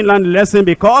lesson. Didn't learn a lesson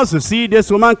because, you see, this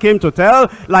woman came to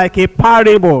tell like a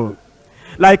parable,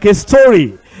 like a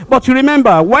story. But you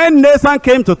remember, when Nathan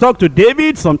came to talk to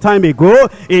David some time ago,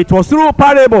 it was through a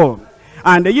parable.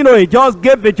 And, he just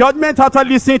gave the judgment after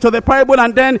listening to the parable.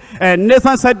 And then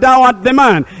Nathan said, thou art the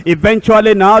man.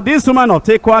 Eventually now, this woman of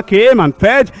Tekoa came and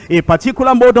fed a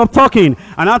particular mode of talking.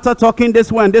 And after talking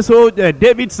this way and this way,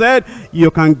 David said,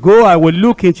 you can go, I will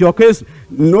look into your case.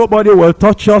 Nobody will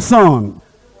touch your son.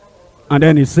 And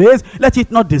then he says, let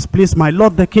it not displease my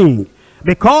lord the king.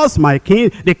 Because my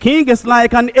king, the king is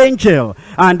like an angel.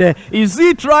 And is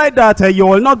it right that you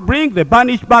will not bring the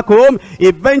banished back home?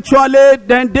 Eventually,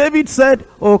 then David said,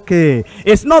 okay,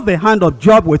 it's not the hand of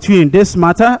Joab with you in this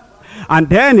matter. And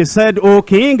then he said, O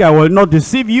king, I will not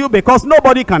deceive you, because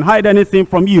nobody can hide anything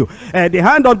from you. The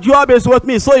hand of Joab is with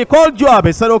me. So he called Joab.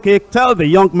 He said, okay, tell the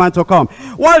young man to come.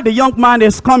 While the young man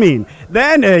is coming,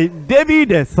 then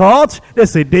David thought, this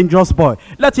is a dangerous boy.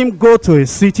 Let him go to his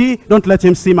city. Don't let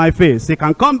him see my face. He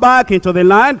can come back into the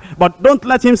land, but don't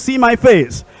let him see my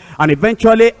face. And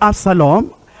eventually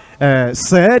Absalom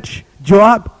said,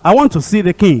 Joab, I want to see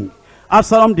the king.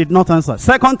 Absalom did not answer.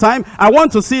 Second time, I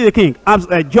want to see the king.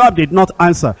 Joab did not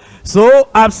answer. So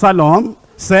Absalom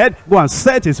said, go and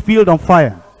set his field on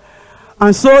fire.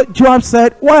 And so Joab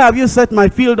said, why have you set my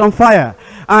field on fire?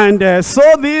 And so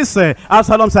this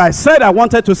Absalom said, I said I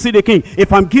wanted to see the king.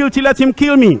 If I'm guilty, let him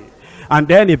kill me. And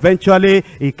then eventually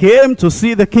he came to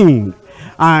see the king.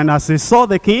 And as he saw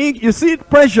the king, you see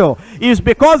pressure. It's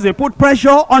because they put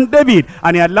pressure on David.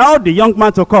 And he allowed the young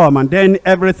man to come. And then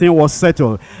everything was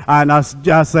settled. And as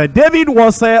David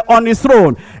was on his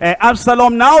throne,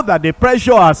 Absalom, now that the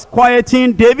pressure has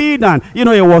quieting David, and he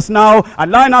was now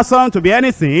allowing Absalom to be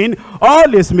anything, all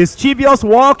his mischievous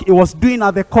work he was doing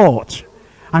at the court.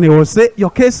 And he will say,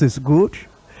 your case is good.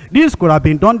 This could have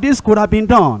been done. This could have been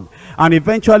done. And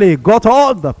eventually he got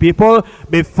all the people.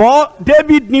 Before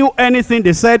David knew anything,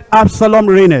 they said, Absalom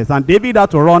reigneth. And David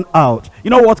had to run out. You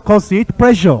know what caused it?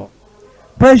 Pressure.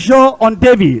 Pressure on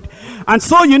David. And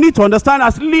so you need to understand,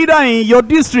 as leader in your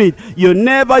district, you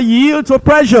never yield to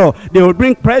pressure. They will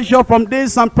bring pressure from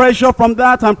this and pressure from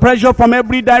that and pressure from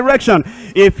every direction.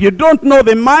 If you don't know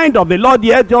the mind of the Lord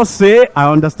yet, just say,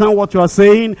 I understand what you are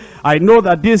saying. I know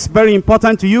that this is very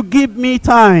important to you. Give me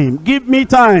time. Give me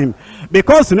time.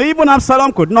 Because even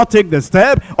Absalom could not take the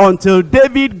step until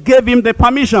David gave him the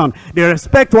permission. The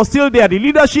respect was still there. The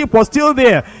leadership was still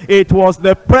there. It was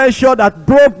the pressure that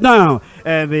broke down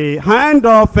the hand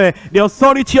of the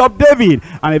authority of David.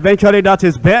 And eventually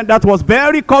that was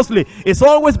very costly. It's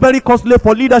always very costly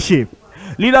for leadership.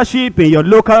 Leadership in your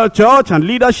local church and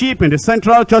leadership in the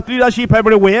central church, leadership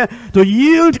everywhere, to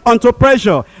yield unto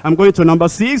pressure. I'm going to number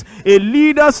 6. A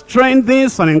leader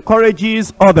strengthens and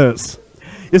encourages others.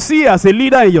 You see, as a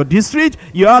leader in your district,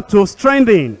 you have to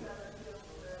strengthen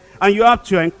and you have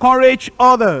to encourage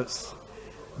others.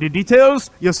 The details,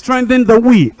 you strengthen the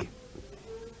weak.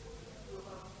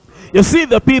 You see,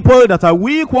 the people that are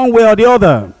weak one way or the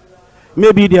other,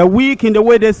 maybe they are weak in the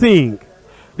way they think.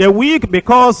 They're weak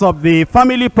because of the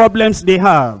family problems they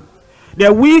have.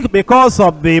 They're weak because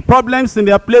of the problems in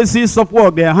their places of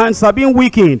work. Their hands are being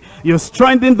weakened. You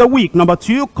strengthen the weak. Number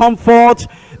 2, comfort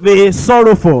the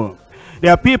sorrowful.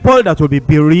 There are people that will be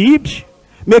bereaved.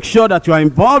 Make sure that you are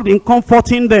involved in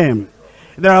comforting them.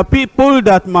 There are people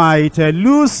that might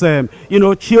lose,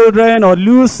 children or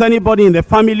lose anybody in the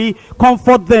family.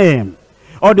 Comfort them.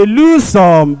 or they lose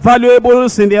some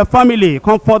valuables in their family,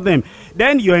 comfort them.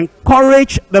 Then you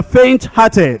encourage the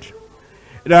faint-hearted.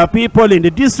 There are people in the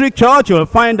district church, you'll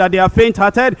find that they are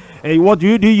faint-hearted. What do?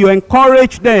 You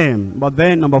encourage them. But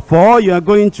then, number 4, you are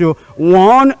going to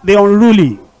warn the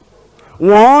unruly.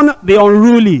 Warn the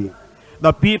unruly.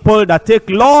 The people that take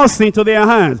laws into their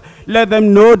hands. Let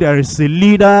them know there is a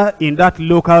leader in that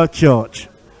local church.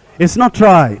 It's not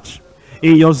right.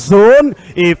 In your zone,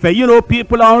 if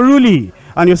people are unruly,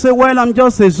 and you say, well, I'm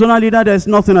just a zonal leader, there's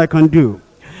nothing I can do.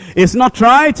 It's not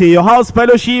right in your house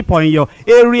fellowship or in your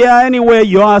area, anywhere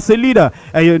you are as a leader.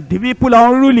 The people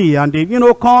are unruly and they,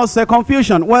 cause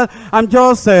confusion. Well, I'm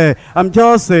just a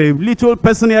little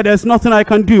person here. There's nothing I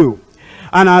can do.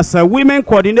 And as a women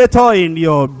coordinator in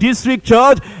your district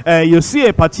church, you see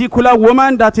a particular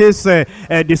woman that is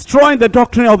destroying the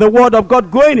doctrine of the word of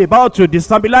God, going about to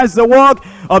destabilize the work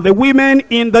of the women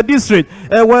in the district.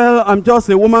 Well, I'm just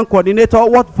a woman coordinator.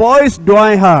 What voice do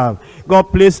I have? God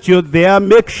placed you there.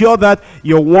 Make sure that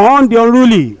you warn the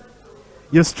unruly,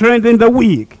 you strengthen the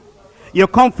weak, you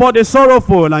comfort the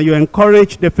sorrowful, and you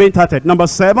encourage the faint-hearted. Number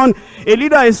 7, a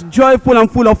leader is joyful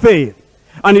and full of faith,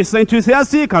 and is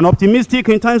enthusiastic and optimistic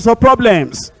in times of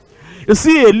problems. You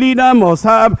see, a leader must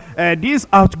have this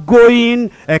outgoing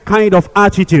kind of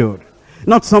attitude.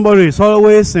 Not somebody who is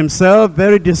always himself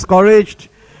very discouraged,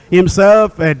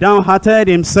 himself downhearted,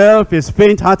 himself is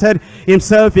faint-hearted,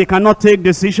 himself he cannot take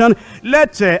decision.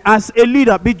 Let as a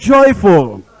leader be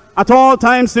joyful at all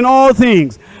times in all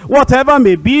things. Whatever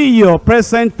may be your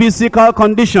present physical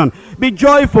condition, be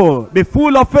joyful, be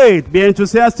full of faith, be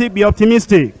enthusiastic, be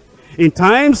optimistic. In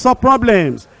times of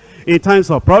problems,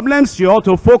 you ought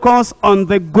to focus on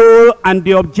the goal and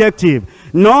the objective,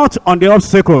 not on the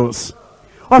obstacles.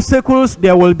 Obstacles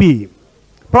there will be,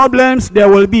 problems there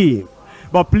will be.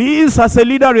 But please, as a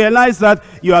leader, realize that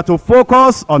you are to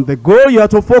focus on the goal, you are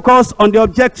to focus on the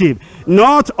objective,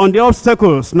 not on the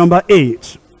obstacles. Number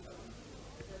 8.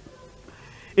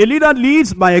 A leader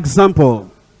leads by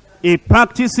example. He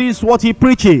practices what he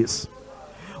preaches.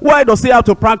 Why does he have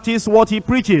to practice what he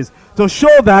preaches? To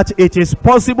show that it is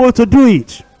possible to do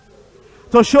it.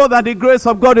 To show that the grace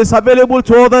of God is available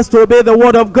to others to obey the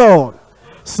word of God.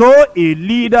 So a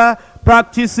leader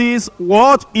practices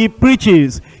what he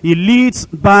preaches. He leads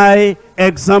by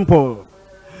example.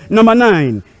 Number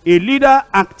 9, a leader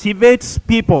activates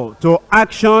people to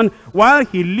action while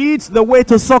he leads the way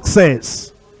to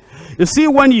success. You see,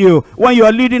 when you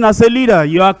are leading as a leader,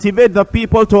 you activate the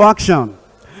people to action.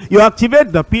 You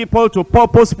activate the people to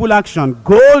purposeful action,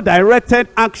 goal-directed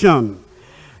action.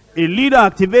 A leader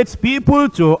activates people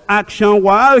to action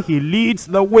while he leads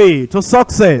the way to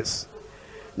success.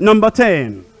 Number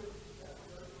 10.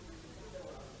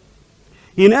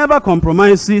 He never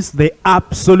compromises the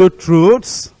absolute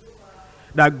truths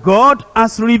that God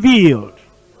has revealed,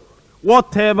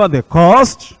 whatever the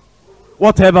cost,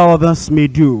 whatever others may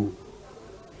do.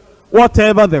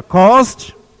 Whatever the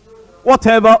cost,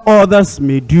 whatever others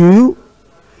may do,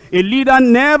 a leader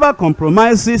never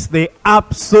compromises the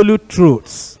absolute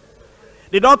truths.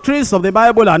 The doctrines of the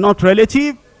Bible are not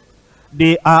relative,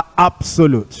 they are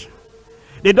absolute.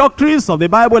 The doctrines of the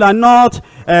Bible are not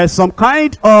some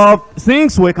kind of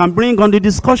things we can bring on the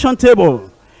discussion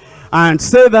table and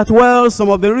say that, well, some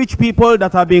of the rich people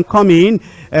that have been coming,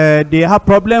 they have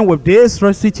problem with this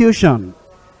restitution.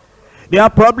 They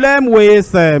have problem with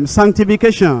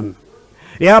sanctification.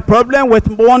 They have problem with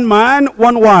one man,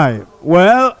 one wife.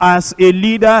 Well, as a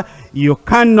leader, you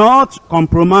cannot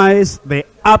compromise the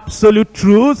absolute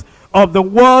truth of the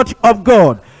word of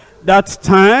God. That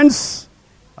stands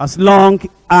as long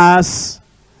as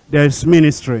there is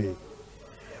ministry.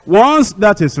 Once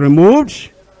that is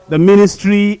removed, the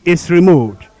ministry is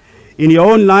removed. In your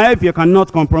own life, you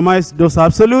cannot compromise those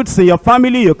absolutes. In your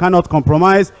family, you cannot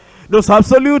compromise those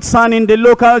absolutes. And in the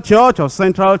local church or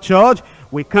central church,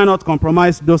 we cannot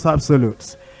compromise those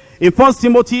absolutes. In 1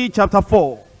 Timothy chapter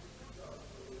 4.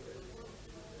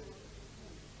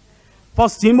 1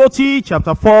 Timothy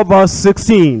chapter 4 verse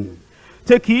 16.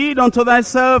 Take heed unto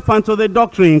thyself and to the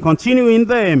doctrine, continue in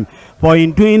them. For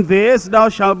in doing this, thou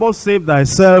shalt both save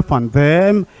thyself and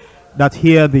them that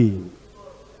hear thee.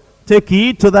 Take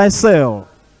heed to thyself.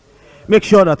 Make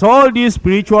sure that all these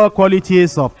spiritual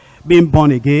qualities of being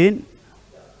born again,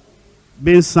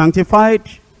 being sanctified,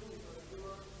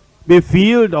 being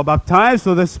filled or baptized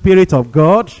with the Spirit of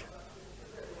God,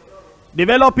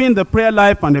 developing the prayer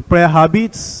life and the prayer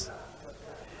habits,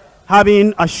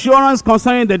 having assurance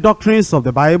concerning the doctrines of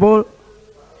the Bible,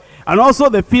 and also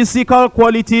the physical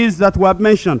qualities that we have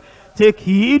mentioned. Take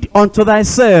heed unto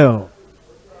thyself.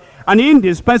 And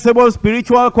indispensable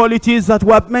spiritual qualities that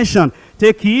we have mentioned.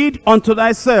 Take heed unto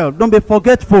thyself. Don't be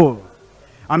forgetful.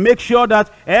 And make sure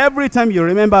that every time you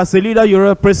remember as a leader, you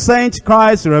represent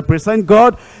Christ, you represent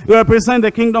God, you represent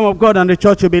the kingdom of God and the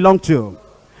church you belong to.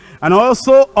 And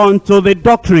also unto the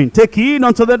doctrine. Take heed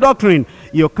unto the doctrine.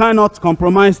 You cannot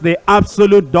compromise the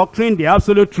absolute doctrine, the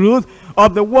absolute truth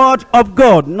of the word of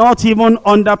God, not even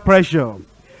under pressure.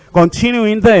 Continue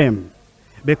in them.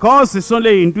 Because it's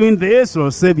only in doing this you'll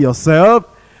save yourself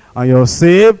and you'll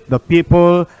save the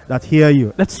people that hear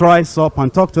you. Let's rise up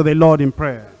and talk to the Lord in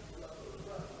prayer.